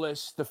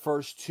scoreless the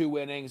first 2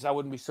 innings, I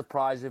wouldn't be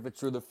surprised if it's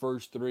through the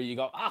first 3. You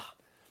go, I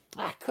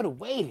could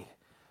have waited.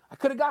 I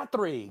could have got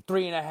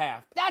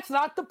 3.5. That's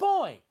not the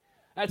point.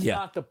 That's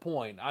not the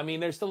point. I mean,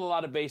 there's still a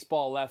lot of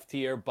baseball left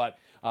here, but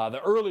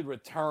the early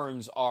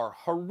returns are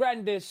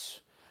horrendous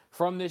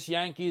from this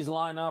Yankees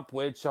lineup,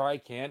 which I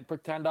can't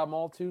pretend I'm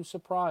all too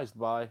surprised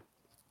by.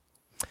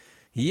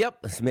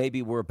 Yep,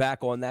 maybe we're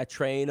back on that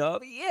train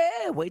of,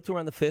 wait till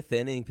around the 5th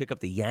inning, pick up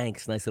the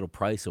Yanks, nice little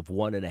price of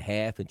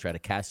 1.5, and try to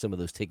cash some of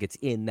those tickets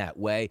in that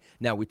way.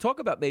 Now, we talk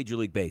about Major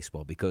League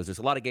Baseball because there's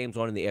a lot of games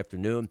on in the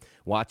afternoon,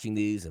 watching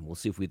these, and we'll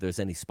see if there's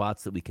any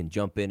spots that we can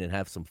jump in and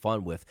have some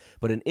fun with.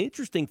 But an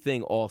interesting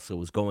thing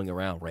also is going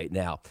around right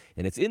now,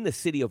 and it's in the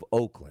city of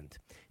Oakland.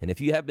 And if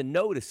you have been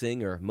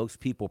noticing, or most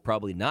people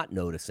probably not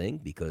noticing,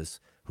 because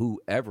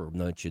whoever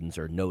mentions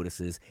or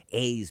notices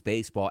A's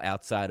baseball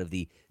outside of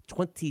the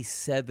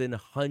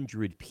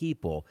 2,700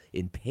 people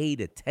in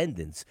paid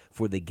attendance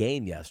for the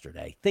game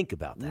yesterday. Think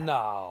about that.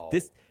 No.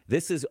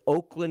 This is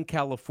Oakland,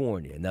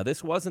 California. Now,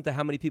 this wasn't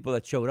how many people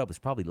that showed up. It's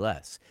probably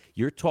less.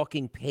 You're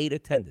talking paid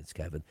attendance,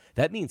 Kevin.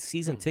 That means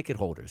season ticket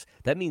holders.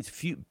 That means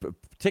few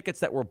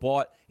tickets that were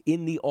bought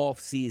in the off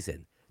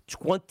season.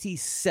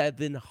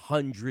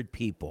 2,700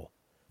 people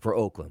for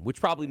Oakland,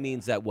 which probably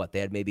means that they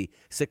had maybe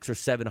 600 or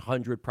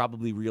 700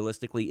 probably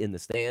realistically in the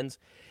stands.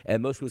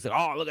 And most people say,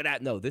 oh, look at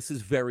that. No, this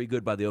is very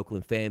good by the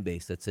Oakland fan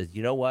base that says,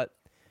 you know what?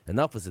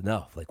 Enough is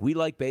enough. Like, we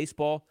like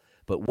baseball,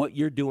 but what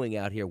you're doing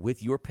out here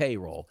with your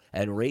payroll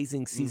and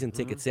raising season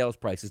ticket sales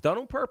prices, done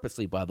on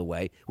purposely, by the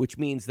way, which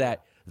means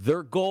that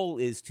their goal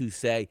is to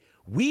say,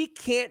 we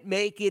can't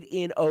make it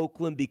in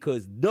Oakland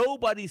because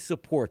nobody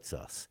supports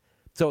us.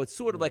 So it's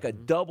sort of like a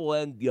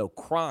double-end,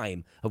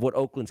 crime of what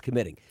Oakland's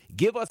committing.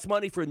 Give us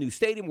money for a new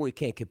stadium where we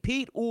can't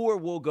compete, or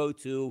we'll go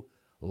to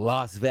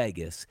Las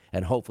Vegas,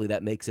 and hopefully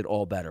that makes it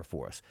all better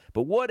for us.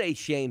 But what a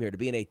shame here to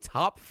be in a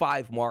top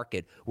 5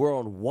 market where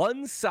on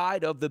one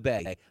side of the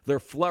bay they're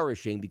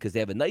flourishing because they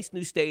have a nice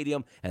new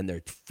stadium and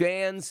their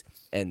fans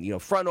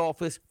and front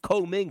office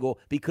commingle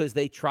because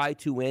they try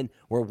to win,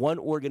 where one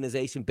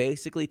organization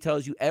basically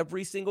tells you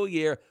every single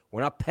year,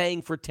 we're not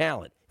paying for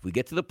talent. If we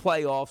get to the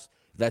playoffs,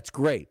 that's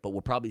great, but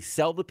we'll probably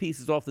sell the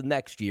pieces off the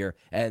next year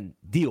and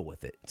deal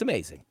with it. It's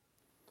amazing.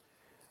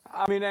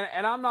 I mean,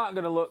 and I'm not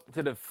going to look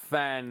to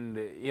defend,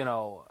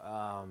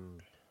 a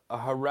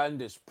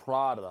horrendous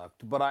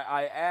product, but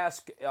I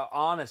ask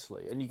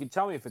honestly, and you can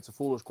tell me if it's a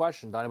foolish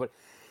question, Donnie, but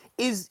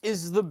is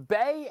the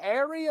Bay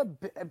Area,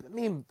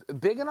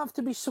 big enough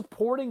to be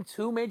supporting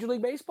 2 Major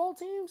League Baseball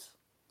teams?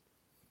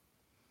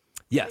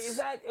 Yes. Is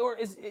that, or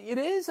is it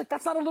is? Like,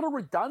 that's not a little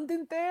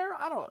redundant there?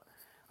 I don't.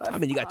 I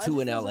mean, you got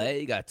 2 in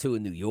L.A., you got 2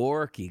 in New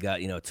York, you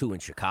got 2 in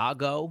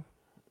Chicago.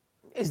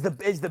 Is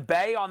the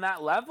Bay on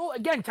that level?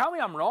 Again, tell me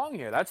I'm wrong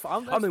here. That's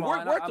fine.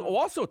 We're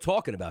also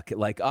talking about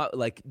like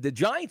the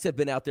Giants have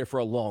been out there for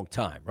a long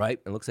time, right?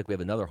 It looks like we have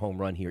another home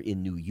run here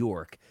in New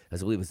York,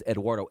 as I believe it's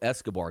Eduardo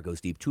Escobar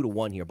goes deep,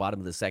 2-1 here, bottom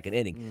of the 2nd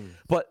inning.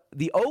 But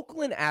the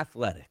Oakland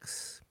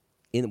Athletics,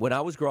 when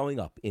I was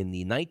growing up in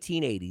the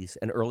 1980s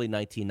and early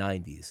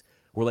 1990s,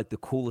 were like the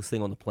coolest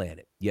thing on the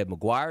planet. You had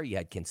McGuire, you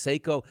had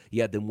Canseco,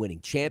 you had them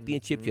winning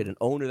championships, you had an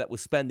owner that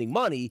was spending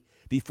money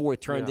before it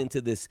turned into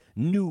this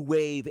new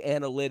wave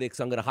analytics.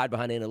 I'm going to hide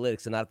behind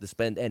analytics and not have to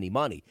spend any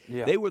money.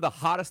 Yeah. They were the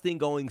hottest thing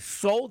going,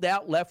 sold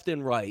out left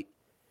and right.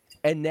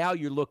 And now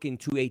you're looking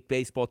to a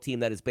baseball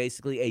team that is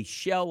basically a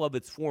shell of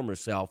its former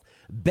self,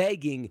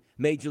 begging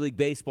Major League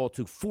Baseball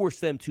to force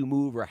them to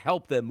move or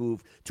help them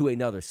move to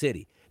another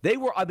city. They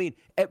were, at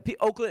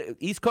Oakland,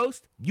 East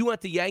Coast, you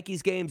went to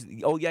Yankees games,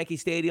 the old Yankee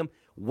Stadium,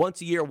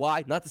 once a year.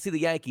 Why? Not to see the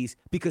Yankees,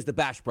 because the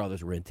Bash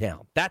Brothers were in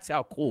town. That's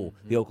how cool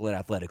the Oakland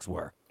Athletics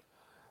were.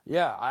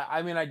 Yeah,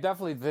 I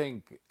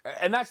think,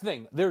 and that's the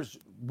thing,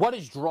 what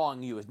is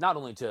drawing you is not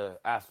only to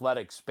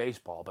athletics,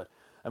 baseball, but,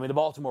 the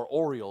Baltimore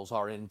Orioles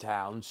are in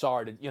town.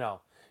 Sorry to,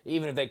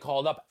 even if they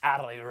called up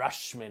Adley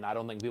Rutschman, I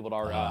don't think people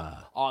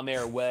are on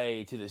their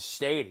way to the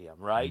stadium,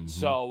 right?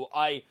 So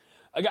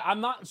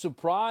I'm not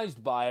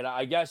surprised by it.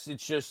 I guess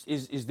it's just,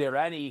 is there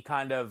any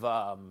kind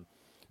of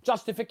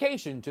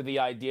justification to the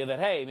idea that,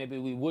 hey, maybe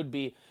we would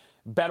be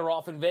better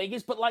off in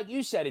Vegas? But like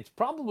you said, it's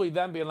probably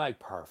them being like,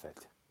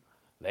 perfect.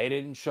 They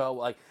didn't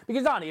show,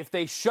 because Donnie, if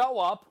they show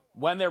up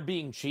when they're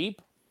being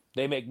cheap,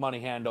 they make money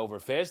hand over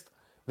fist.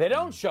 They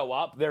don't show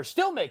up, they're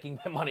still making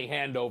money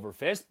hand over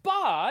fist.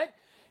 But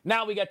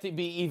now we get to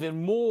be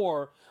even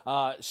more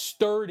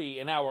sturdy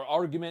in our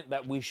argument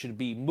that we should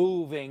be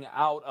moving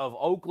out of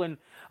Oakland,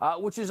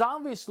 which is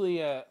obviously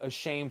a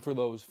shame for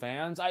those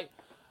fans. I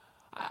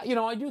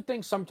do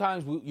think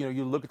sometimes,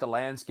 you look at the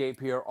landscape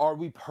here. Are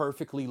we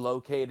perfectly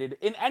located?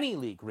 In any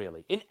league,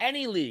 really. In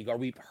any league, are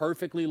we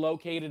perfectly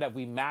located? Have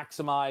we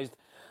maximized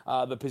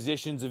the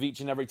positions of each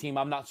and every team?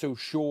 I'm not so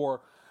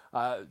sure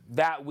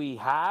that we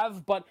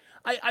have, but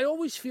I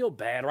always feel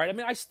bad, right? I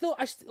mean, I still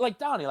like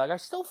Donnie, I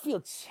still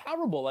feel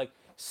terrible. Like,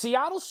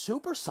 Seattle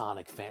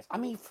Supersonic fans, I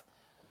mean,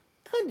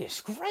 goodness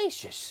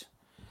gracious.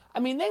 I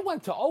mean, they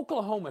went to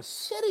Oklahoma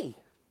City.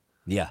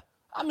 Yeah.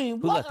 I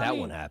mean, who let that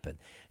one happen?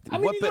 I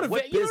mean, you know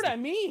what I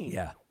mean?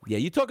 Yeah.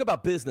 You talk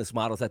about business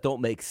models that don't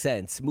make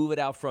sense. Move it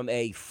out from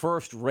a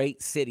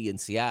first-rate city in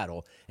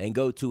Seattle and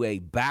go to a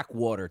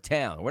backwater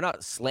town. We're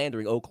not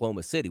slandering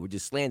Oklahoma City. We're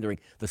just slandering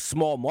the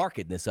small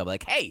marketness of it.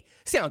 Like, hey,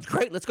 sounds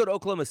great. Let's go to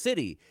Oklahoma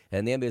City.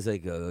 And the NBA's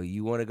like,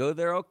 you want to go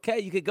there? Okay,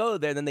 you could go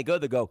there. And then they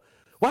go,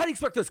 why do you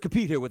expect us to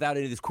compete here without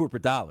any of these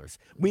corporate dollars?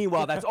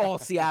 Meanwhile, that's all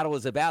Seattle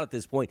is about at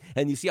this point,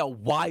 and you see how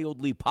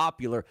wildly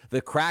popular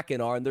the Kraken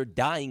are, and they're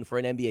dying for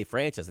an NBA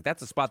franchise. Like,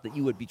 that's a spot that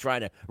you would be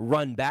trying to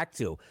run back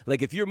to.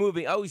 Like, if you're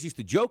moving, I always used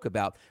to joke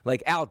about,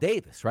 like, Al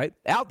Davis, right?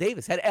 Al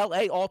Davis had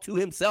L.A. all to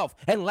himself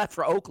and left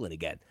for Oakland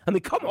again. I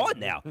mean, come on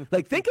now.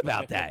 Like, think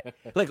about that.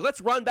 Like,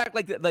 let's run back.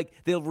 Like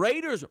the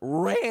Raiders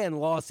ran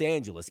Los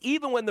Angeles,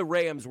 even when the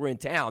Rams were in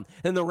town,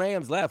 and the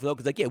Rams left.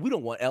 Oakland's like, yeah, we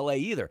don't want L.A.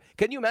 either.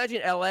 Can you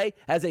imagine L.A.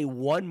 as a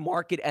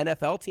one-market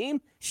NFL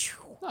team?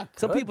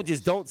 Some people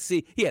just don't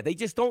see. Yeah, they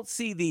just don't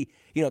see the.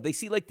 They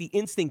see like the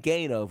instant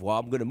gain of, well,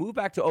 I'm going to move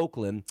back to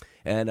Oakland,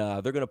 and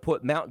they're going to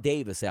put Mount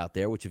Davis out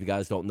there, which if you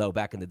guys don't know,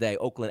 back in the day,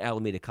 Oakland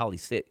Alameda County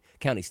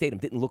Stadium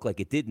didn't look like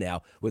it did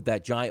now with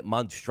that giant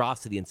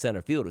monstrosity in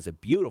center field. It was a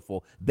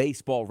beautiful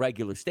baseball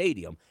regular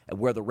stadium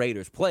where the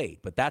Raiders played.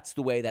 But that's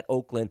the way that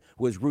Oakland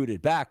was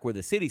rooted back, where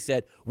the city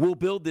said, we'll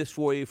build this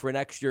for you for an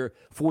extra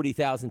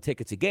 40,000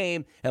 tickets a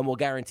game, and we'll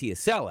guarantee a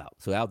sellout.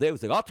 So Al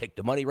Davis was like, I'll take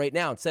the money right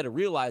now, instead of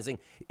realizing,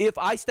 if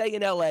I stay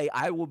in L.A.,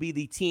 I will be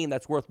the team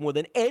that's worth more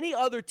than any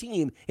other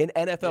team in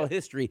NFL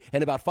history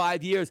in about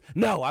 5 years.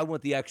 No, I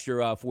want the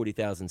extra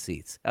 40,000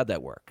 seats. How'd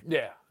that work?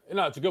 Yeah.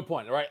 No, it's a good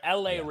point, right?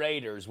 L.A.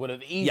 Raiders would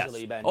have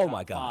easily been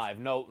top five,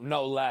 no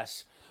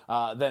less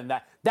than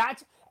that.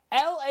 That's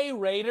L.A.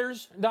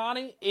 Raiders,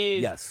 Donnie,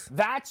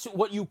 that's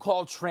what you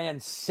call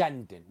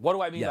transcendent. What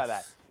do I mean by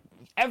that?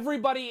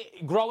 Everybody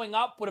growing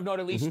up would have known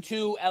at least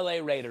two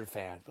L.A. Raider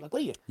fans. But like, what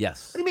do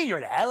you mean you're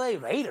an L.A.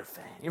 Raider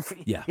fan? You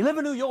live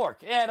in New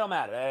York. Yeah, it don't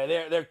matter.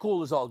 They're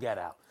cool as all get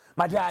out.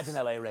 My dad's an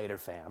L.A. Raider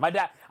fan. My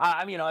dad,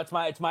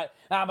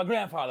 my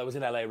grandfather was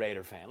an L.A.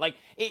 Raider fan.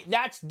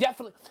 That's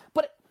definitely,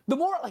 but the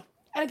more, and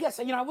I guess,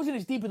 I wasn't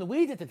as deep in the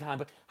weeds at the time,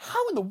 but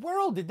how in the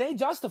world did they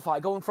justify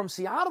going from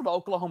Seattle to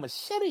Oklahoma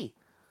City?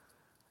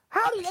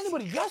 How did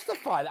anybody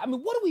justify that? I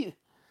mean, what do we,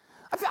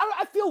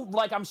 I feel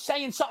like I'm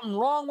saying something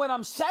wrong when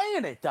I'm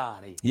saying it,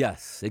 Donnie.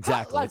 Yes,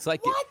 exactly. It's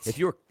like what? if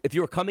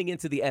you were coming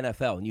into the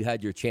NFL and you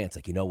had your chance,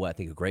 like, you know what, I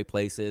think a great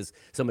place is,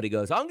 somebody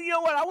goes, you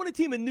know what, I want a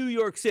team in New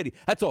York City.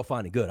 That's all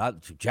fine and good.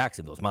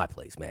 Jacksonville's my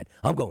place, man.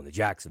 I'm going to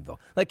Jacksonville.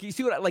 Like, you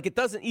see what, it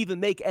doesn't even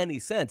make any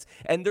sense.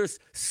 And there's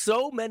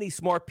so many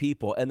smart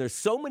people, and there's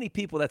so many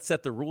people that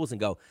set the rules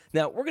and go,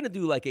 now, we're going to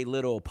do like a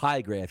little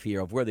pie graph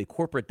here of where the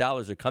corporate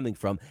dollars are coming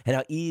from and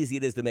how easy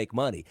it is to make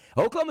money.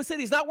 Oklahoma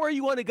City's not where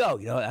you want to go.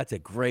 That's a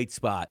great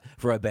spot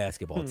for a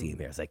basketball team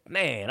here. It's like,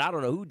 man, I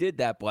don't know who did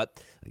that,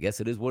 but I guess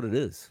it is what it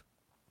is.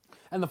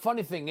 And the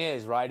funny thing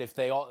is, right, if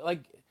they all,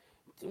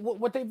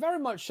 what they very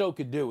much so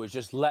could do is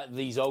just let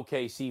these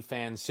OKC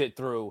fans sit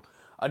through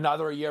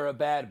another year of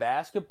bad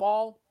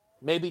basketball,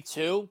 maybe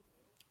two,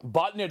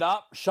 button it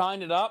up,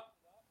 shine it up,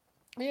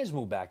 and just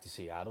move back to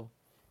Seattle.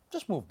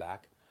 Just move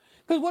back.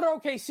 Because what are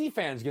OKC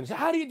fans going to say?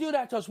 How do you do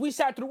that to us? You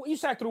sat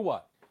through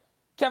what?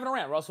 Kevin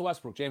Durant, Russell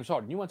Westbrook, James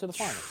Harden. You went to the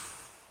finals.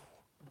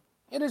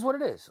 It is what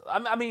it is.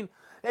 I mean,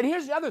 and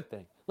here's the other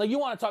thing. You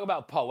want to talk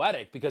about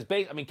poetic, because,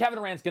 Kevin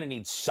Durant's going to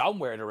need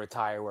somewhere to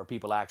retire where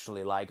people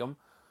actually like him.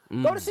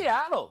 Go to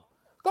Seattle.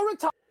 Go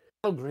retire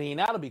Green.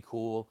 That'll be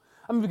cool.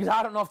 Because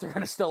I don't know if they're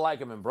going to still like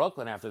him in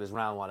Brooklyn after this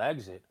round one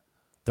exit.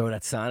 Throw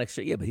that Sonic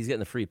shit. Yeah, but he's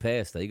getting a free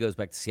pass, though. He goes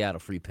back to Seattle,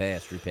 free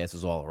pass. Free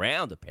passes all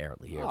around,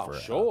 apparently, here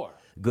for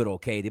good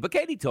old Katie. But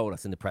Katie told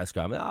us in the press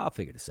conference, I'll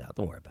figure this out.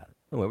 Don't worry about it.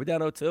 Don't worry. We're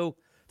down 0-2.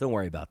 Don't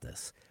worry about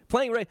this.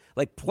 Playing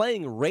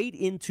right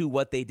into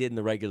what they did in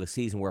the regular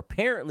season, where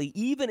apparently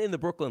even in the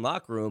Brooklyn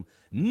locker room,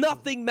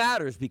 nothing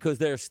matters because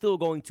they're still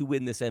going to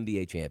win this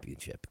NBA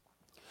championship.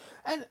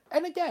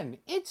 And again,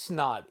 it's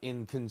not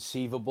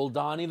inconceivable,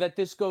 Donnie, that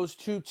this goes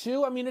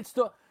 2-2. I mean,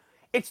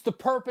 it's the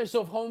purpose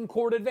of home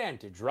court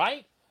advantage,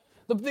 right?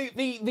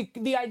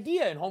 The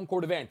idea in home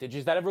court advantage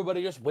is that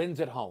everybody just wins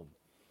at home.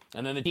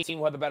 And then the team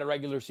who had the better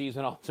regular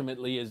season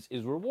ultimately is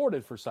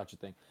rewarded for such a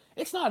thing.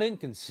 It's not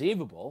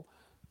inconceivable,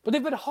 but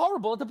they've been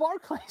horrible at the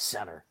Barclays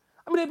Center.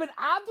 I mean, they've been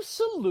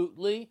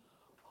absolutely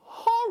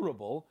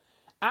horrible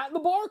at the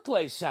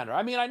Barclays Center.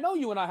 I mean, I know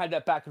you and I had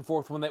that back and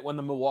forth when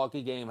the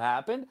Milwaukee game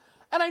happened,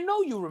 and I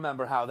know you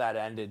remember how that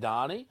ended,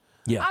 Donnie.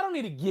 Yeah. I don't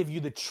need to give you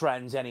the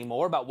trends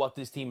anymore about what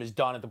this team has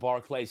done at the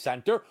Barclays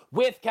Center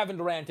with Kevin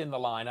Durant in the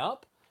lineup.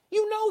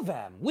 You know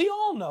them. We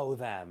all know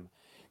them.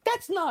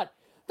 That's not...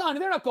 Donnie,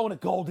 they're not going to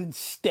Golden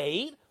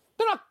State.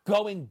 They're not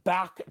going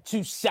back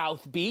to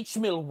South Beach,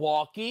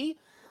 Milwaukee.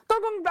 They're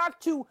going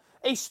back to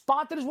a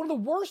spot that is one of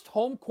the worst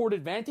home court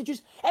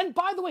advantages. And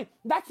by the way,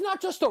 that's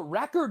not just a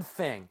record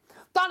thing.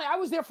 Donnie, I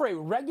was there for a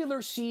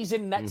regular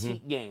season Nets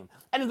Heat game.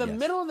 And in the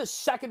middle of the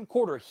second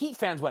quarter, Heat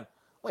fans went,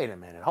 wait a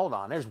minute, hold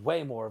on. There's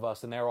way more of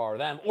us than there are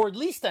them, or at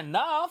least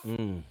enough.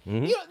 You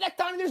know, that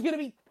time there's going to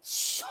be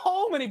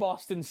so many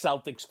Boston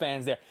Celtics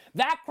fans there.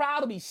 That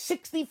crowd will be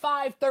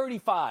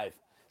 65-35.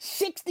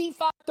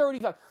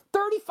 65-35.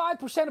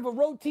 35% of a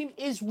road team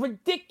is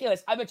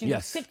ridiculous. I bet you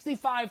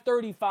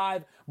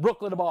 65-35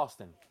 Brooklyn to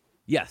Boston.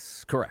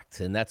 Yes,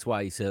 correct. And that's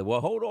why he said, well,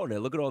 hold on.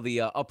 Look at all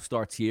the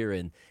upstarts here.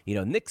 And, you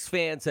know, Knicks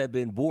fans have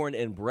been born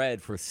and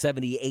bred for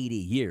 70, 80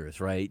 years,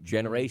 right?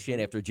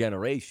 Generation after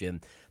generation.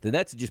 The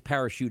Nets just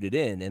parachuted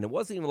in. And it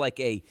wasn't even like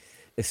a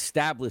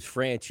established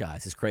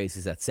franchise, as crazy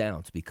as that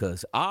sounds,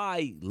 because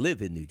I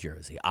live in New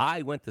Jersey.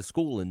 I went to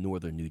school in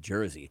northern New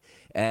Jersey,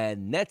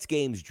 and Nets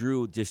games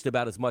drew just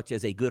about as much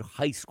as a good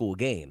high school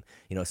game.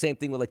 You know, same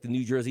thing with like the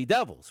New Jersey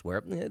Devils,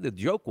 where the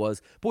joke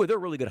was, boy, they're a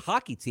really good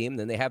hockey team.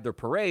 Then they have their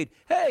parade.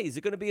 Hey, is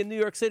it going to be in New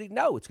York City?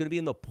 No, it's going to be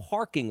in the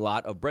parking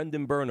lot of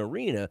Brendan Byrne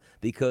Arena,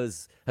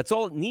 because that's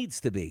all it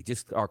needs to be.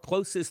 Just our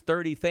closest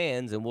 30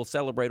 fans, and we'll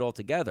celebrate all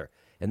together.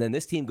 And then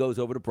this team goes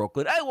over to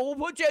Brooklyn. Hey, well, we'll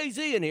put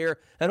Jay-Z in here,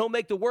 and he'll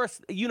make the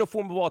worst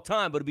uniform of all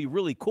time, but it'll be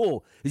really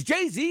cool. Does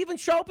Jay-Z even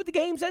show up at the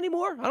games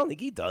anymore? I don't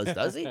think he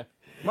does he?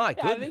 My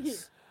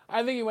goodness.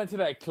 I think he went to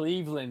that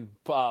Cleveland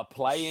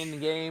play-in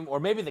game, or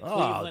maybe the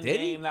Cleveland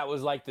game that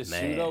was like the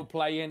pseudo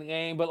play-in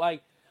game. But,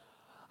 like,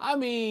 I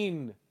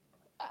mean,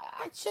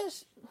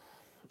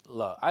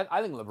 look, I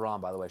think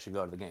LeBron, by the way, should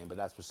go to the game, but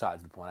that's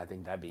besides the point. I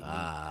think that'd be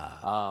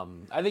I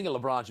think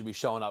LeBron should be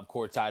showing up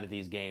courtside at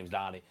these games,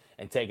 Donnie,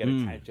 and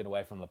taking attention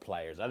away from the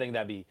players. I think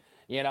that'd be,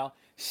 you know,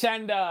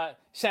 send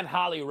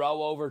Holly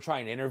Rowe over, try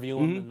and interview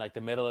him in like the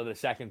middle of the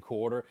second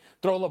quarter.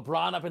 Throw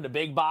LeBron up in the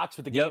big box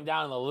with the game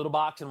down in the little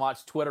box and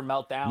watch Twitter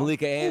melt down.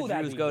 Malika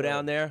Andrews go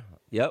down there.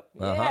 Yep.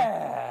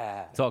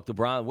 Yeah. Talk to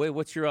Bron. Wait,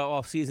 what's your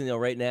off season? You know,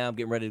 right now I'm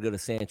getting ready to go to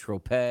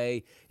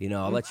Saint-Tropez. You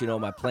know, I'll let you know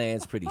my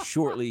plans pretty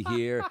shortly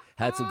here.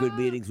 Had some good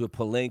meetings with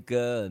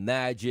Pelinka and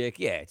Magic.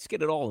 Yeah, just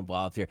get it all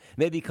involved here.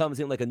 Maybe he comes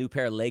in like a new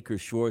pair of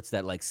Lakers shorts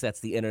that like sets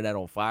the internet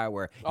on fire.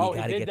 Where you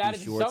got to get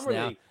these shorts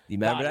now. League. You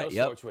remember that? Those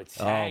shorts were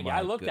tang.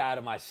 I looked at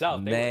them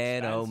myself.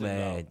 Man, oh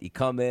man! You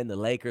come in, the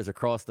Lakers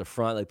across the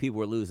front, like people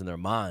were losing their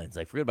minds.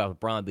 Like forget about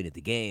LeBron being at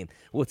the game.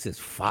 What's this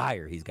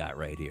fire he's got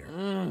right here?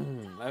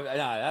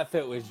 That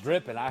fit was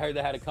dripping. I heard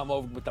they had to come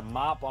over with the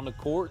mop on the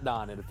court,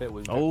 Don, and the fit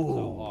was dripping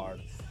so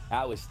hard.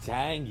 That was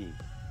tangy.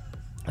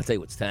 I'll tell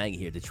you what's tangy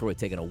here. Detroit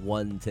taking a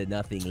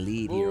 1-0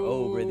 lead here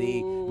over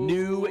the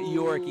New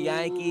York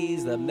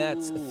Yankees. The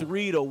Mets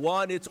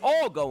 3-1. It's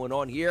all going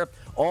on here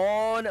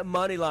on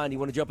Moneyline. You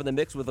want to jump in the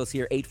mix with us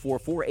here?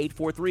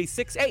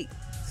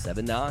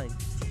 844-843-6879.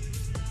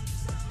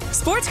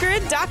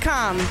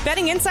 SportsGrid.com.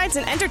 Betting insights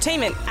and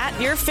entertainment at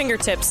your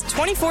fingertips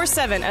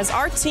 24/7 as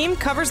our team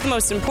covers the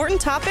most important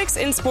topics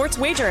in sports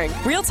wagering.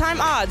 Real-time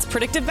odds,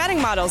 predictive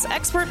betting models,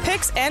 expert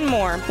picks, and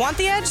more. Want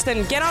the edge?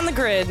 Then get on the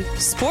grid.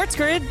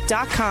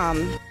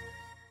 SportsGrid.com.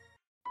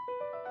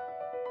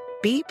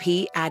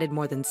 BP added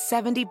more than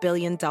 $70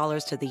 billion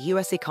to the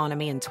U.S.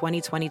 economy in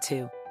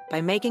 2022 by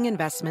making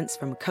investments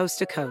from coast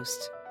to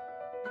coast.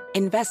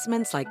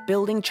 Investments like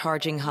building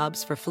charging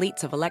hubs for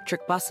fleets of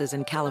electric buses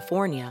in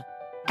California,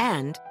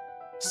 and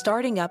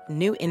starting up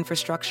new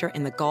infrastructure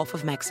in the Gulf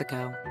of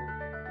Mexico.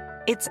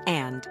 It's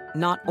and,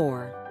 not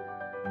or.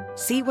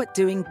 See what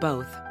doing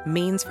both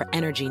means for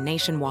energy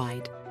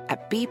nationwide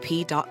at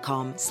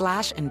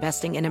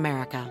bp.com/investing in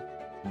America.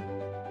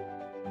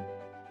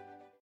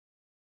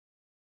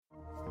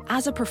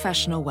 As a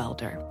professional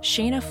welder,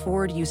 Shayna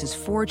Ford uses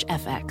Forge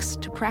FX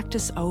to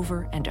practice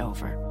over and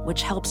over,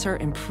 which helps her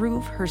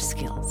improve her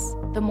skills.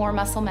 The more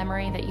muscle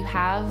memory that you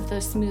have,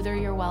 the smoother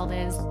your weld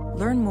is.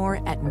 Learn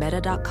more at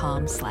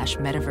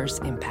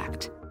meta.com/metaverse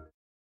impact.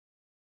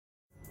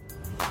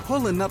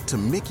 Pulling up to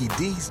Mickey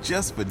D's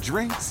just for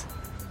drinks?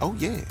 Oh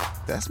yeah,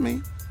 that's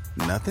me.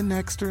 Nothing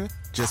extra,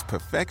 just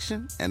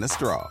perfection and a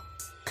straw.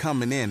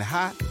 Coming in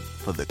hot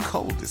for the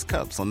coldest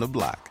cups on the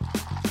block.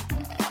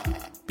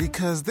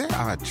 Because there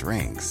are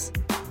drinks.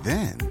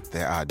 Then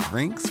there are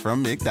drinks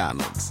from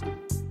McDonald's.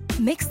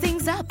 Mix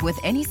things up with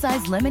any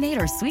size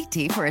lemonade or sweet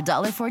tea for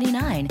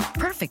 $1.49.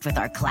 Perfect with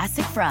our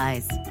classic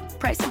fries.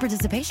 Price and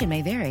participation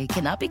may vary.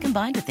 Cannot be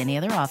combined with any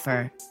other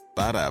offer.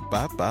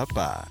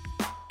 Ba-da-ba-ba-ba.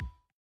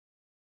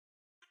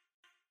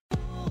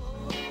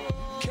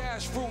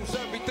 Cash rules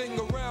everything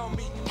around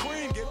me.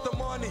 Cream, get the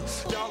money.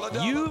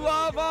 You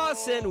love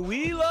us and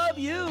we love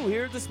you.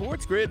 Here at the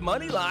Sports Grid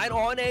Money Line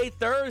on a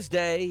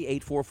Thursday.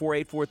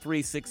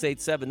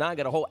 844-843-6879.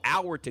 Got a whole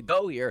hour to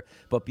go here.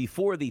 But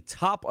before the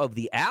top of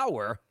the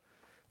hour,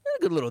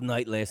 a good little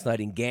night last night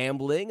in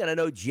gambling. And I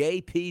know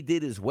JP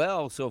did as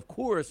well. So, of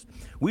course,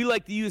 we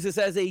like to use this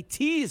as a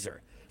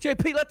teaser.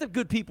 JP, let the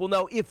good people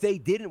know if they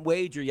didn't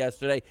wager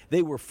yesterday,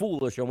 they were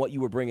foolish on what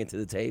you were bringing to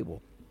the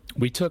table.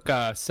 We took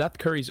Seth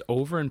Curry's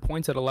over in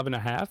points at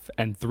 11.5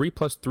 and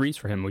 3+3s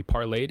for him. We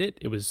parlayed it.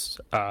 It was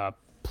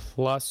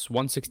plus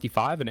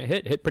 165, and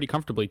it hit pretty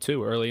comfortably,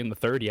 too. Early in the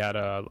third, he had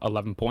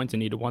 11 points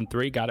and needed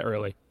 1-3. Got it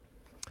early.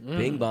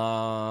 Bing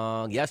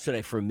bong.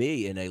 Yesterday for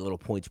me in a little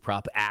points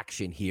prop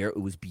action here,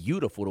 it was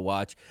beautiful to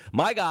watch.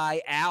 My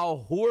guy,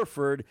 Al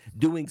Horford,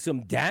 doing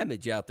some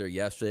damage out there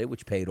yesterday,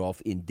 which paid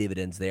off in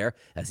dividends there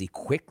as he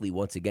quickly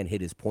once again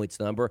hit his points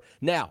number.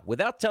 Now,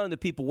 without telling the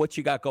people what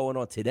you got going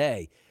on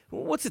today,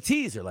 what's the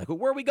teaser? Like,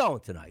 where are we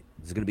going tonight?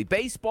 Is it going to be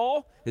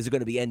baseball? Is it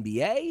going to be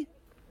NBA?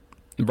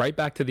 Right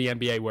back to the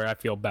NBA where I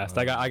feel best.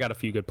 I got a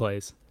few good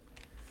plays.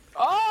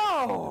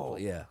 Oh!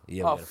 Yeah.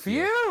 A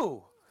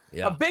few!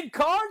 Yeah. A big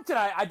card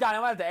tonight. I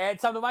might have to add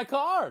something to my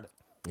card.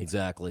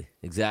 Exactly.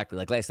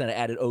 Like last night I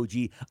added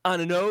OG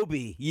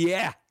Anunoby.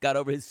 Yeah. Got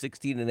over his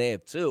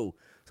 16.5 too.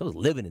 So I was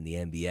living in the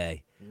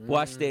NBA.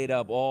 Stayed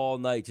up all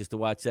night just to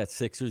watch that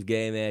Sixers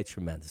game.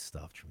 Tremendous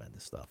stuff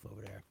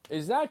over there.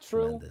 Is that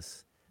true?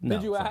 Tremendous. No,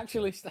 Did you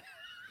actually?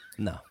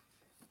 No.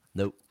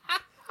 Nope.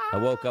 I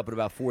woke up at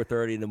about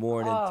 4:30 in the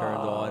morning, turned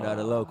on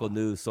the local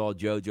news, saw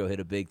JoJo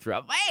hit a big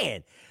throw.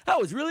 Man, that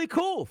was really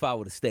cool if I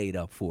would have stayed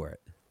up for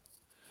it.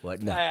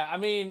 What? No. Yeah, I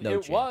mean, no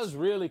it chance. was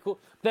really cool.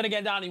 Then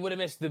again, Donnie would have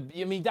missed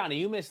Donnie,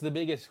 you missed the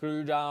biggest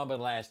screw job in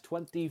the last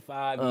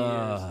 25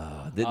 years.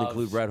 Didn't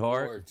include Bret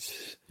Hart?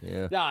 Sports.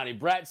 Yeah. Donnie,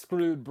 Bret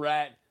screwed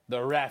Bret.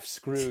 The ref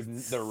screwed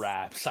the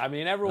refs. I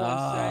mean,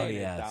 everyone's saying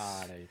it,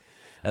 Donnie.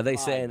 Are they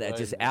saying that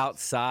just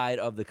outside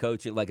of the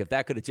coaching? Like, if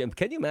that could have...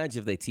 Can you imagine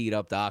if they teed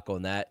up Doc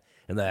on that,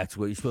 and that's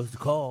what you're supposed to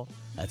call?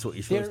 That's what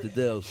you're supposed to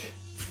do.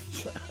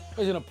 There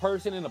isn't a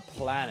person in the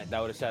planet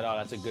that would have said, oh,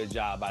 that's a good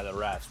job by the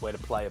refs. Way to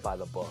play it by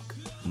the book.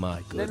 My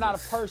goodness. There's not a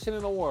person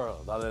in the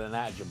world other than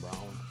that,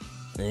 Jabron.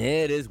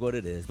 It is what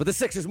it is. But the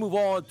Sixers move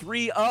on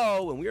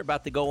 3-0, and we're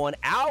about to go on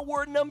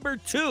hour number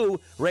 2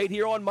 right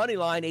here on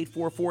Moneyline.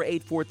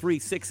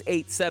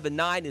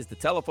 844-843-6879 is the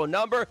telephone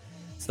number.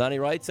 It's Donnie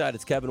RightSide.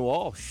 It's Kevin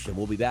Walsh, and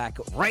we'll be back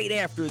right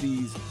after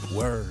these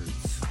words.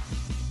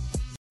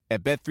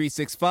 At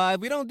Bet365,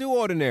 we don't do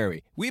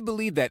ordinary. We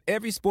believe that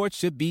every sport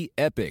should be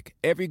epic.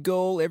 Every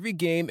goal, every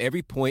game,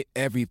 every point,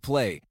 every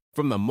play.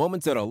 From the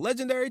moments that are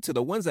legendary to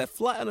the ones that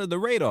fly under the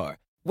radar.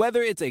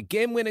 Whether it's a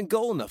game-winning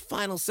goal in the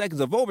final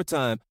seconds of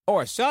overtime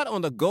or a shot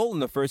on the goal in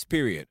the first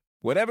period.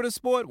 Whatever the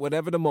sport,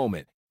 whatever the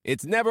moment.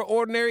 It's never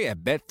ordinary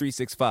at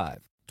Bet365.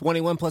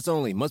 21 plus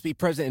only. Must be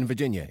present in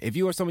Virginia. If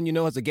you or someone you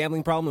know has a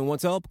gambling problem and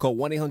wants help, call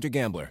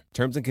 1-800-GAMBLER.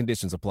 Terms and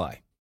conditions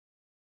apply.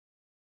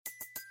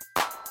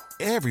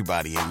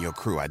 Everybody in your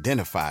crew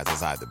identifies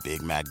as either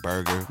Big Mac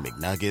Burger,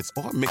 McNuggets,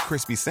 or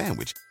McCrispy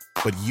Sandwich.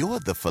 But you're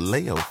the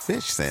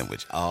Filet-O-Fish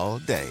Sandwich all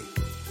day.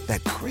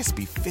 That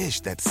crispy fish,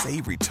 that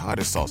savory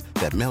tartar sauce,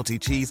 that melty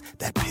cheese,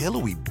 that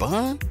pillowy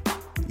bun.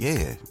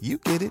 Yeah, you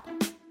get it.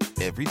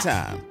 Every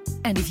time.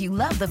 And if you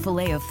love the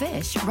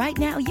Filet-O-Fish, right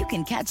now you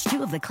can catch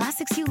 2 of the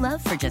classics you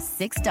love for just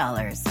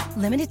 $6.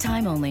 Limited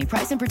time only.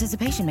 Price and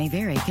participation may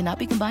vary. Cannot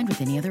be combined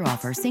with any other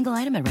offer. Single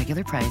item at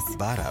regular price.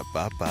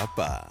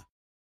 Ba-da-ba-ba-ba.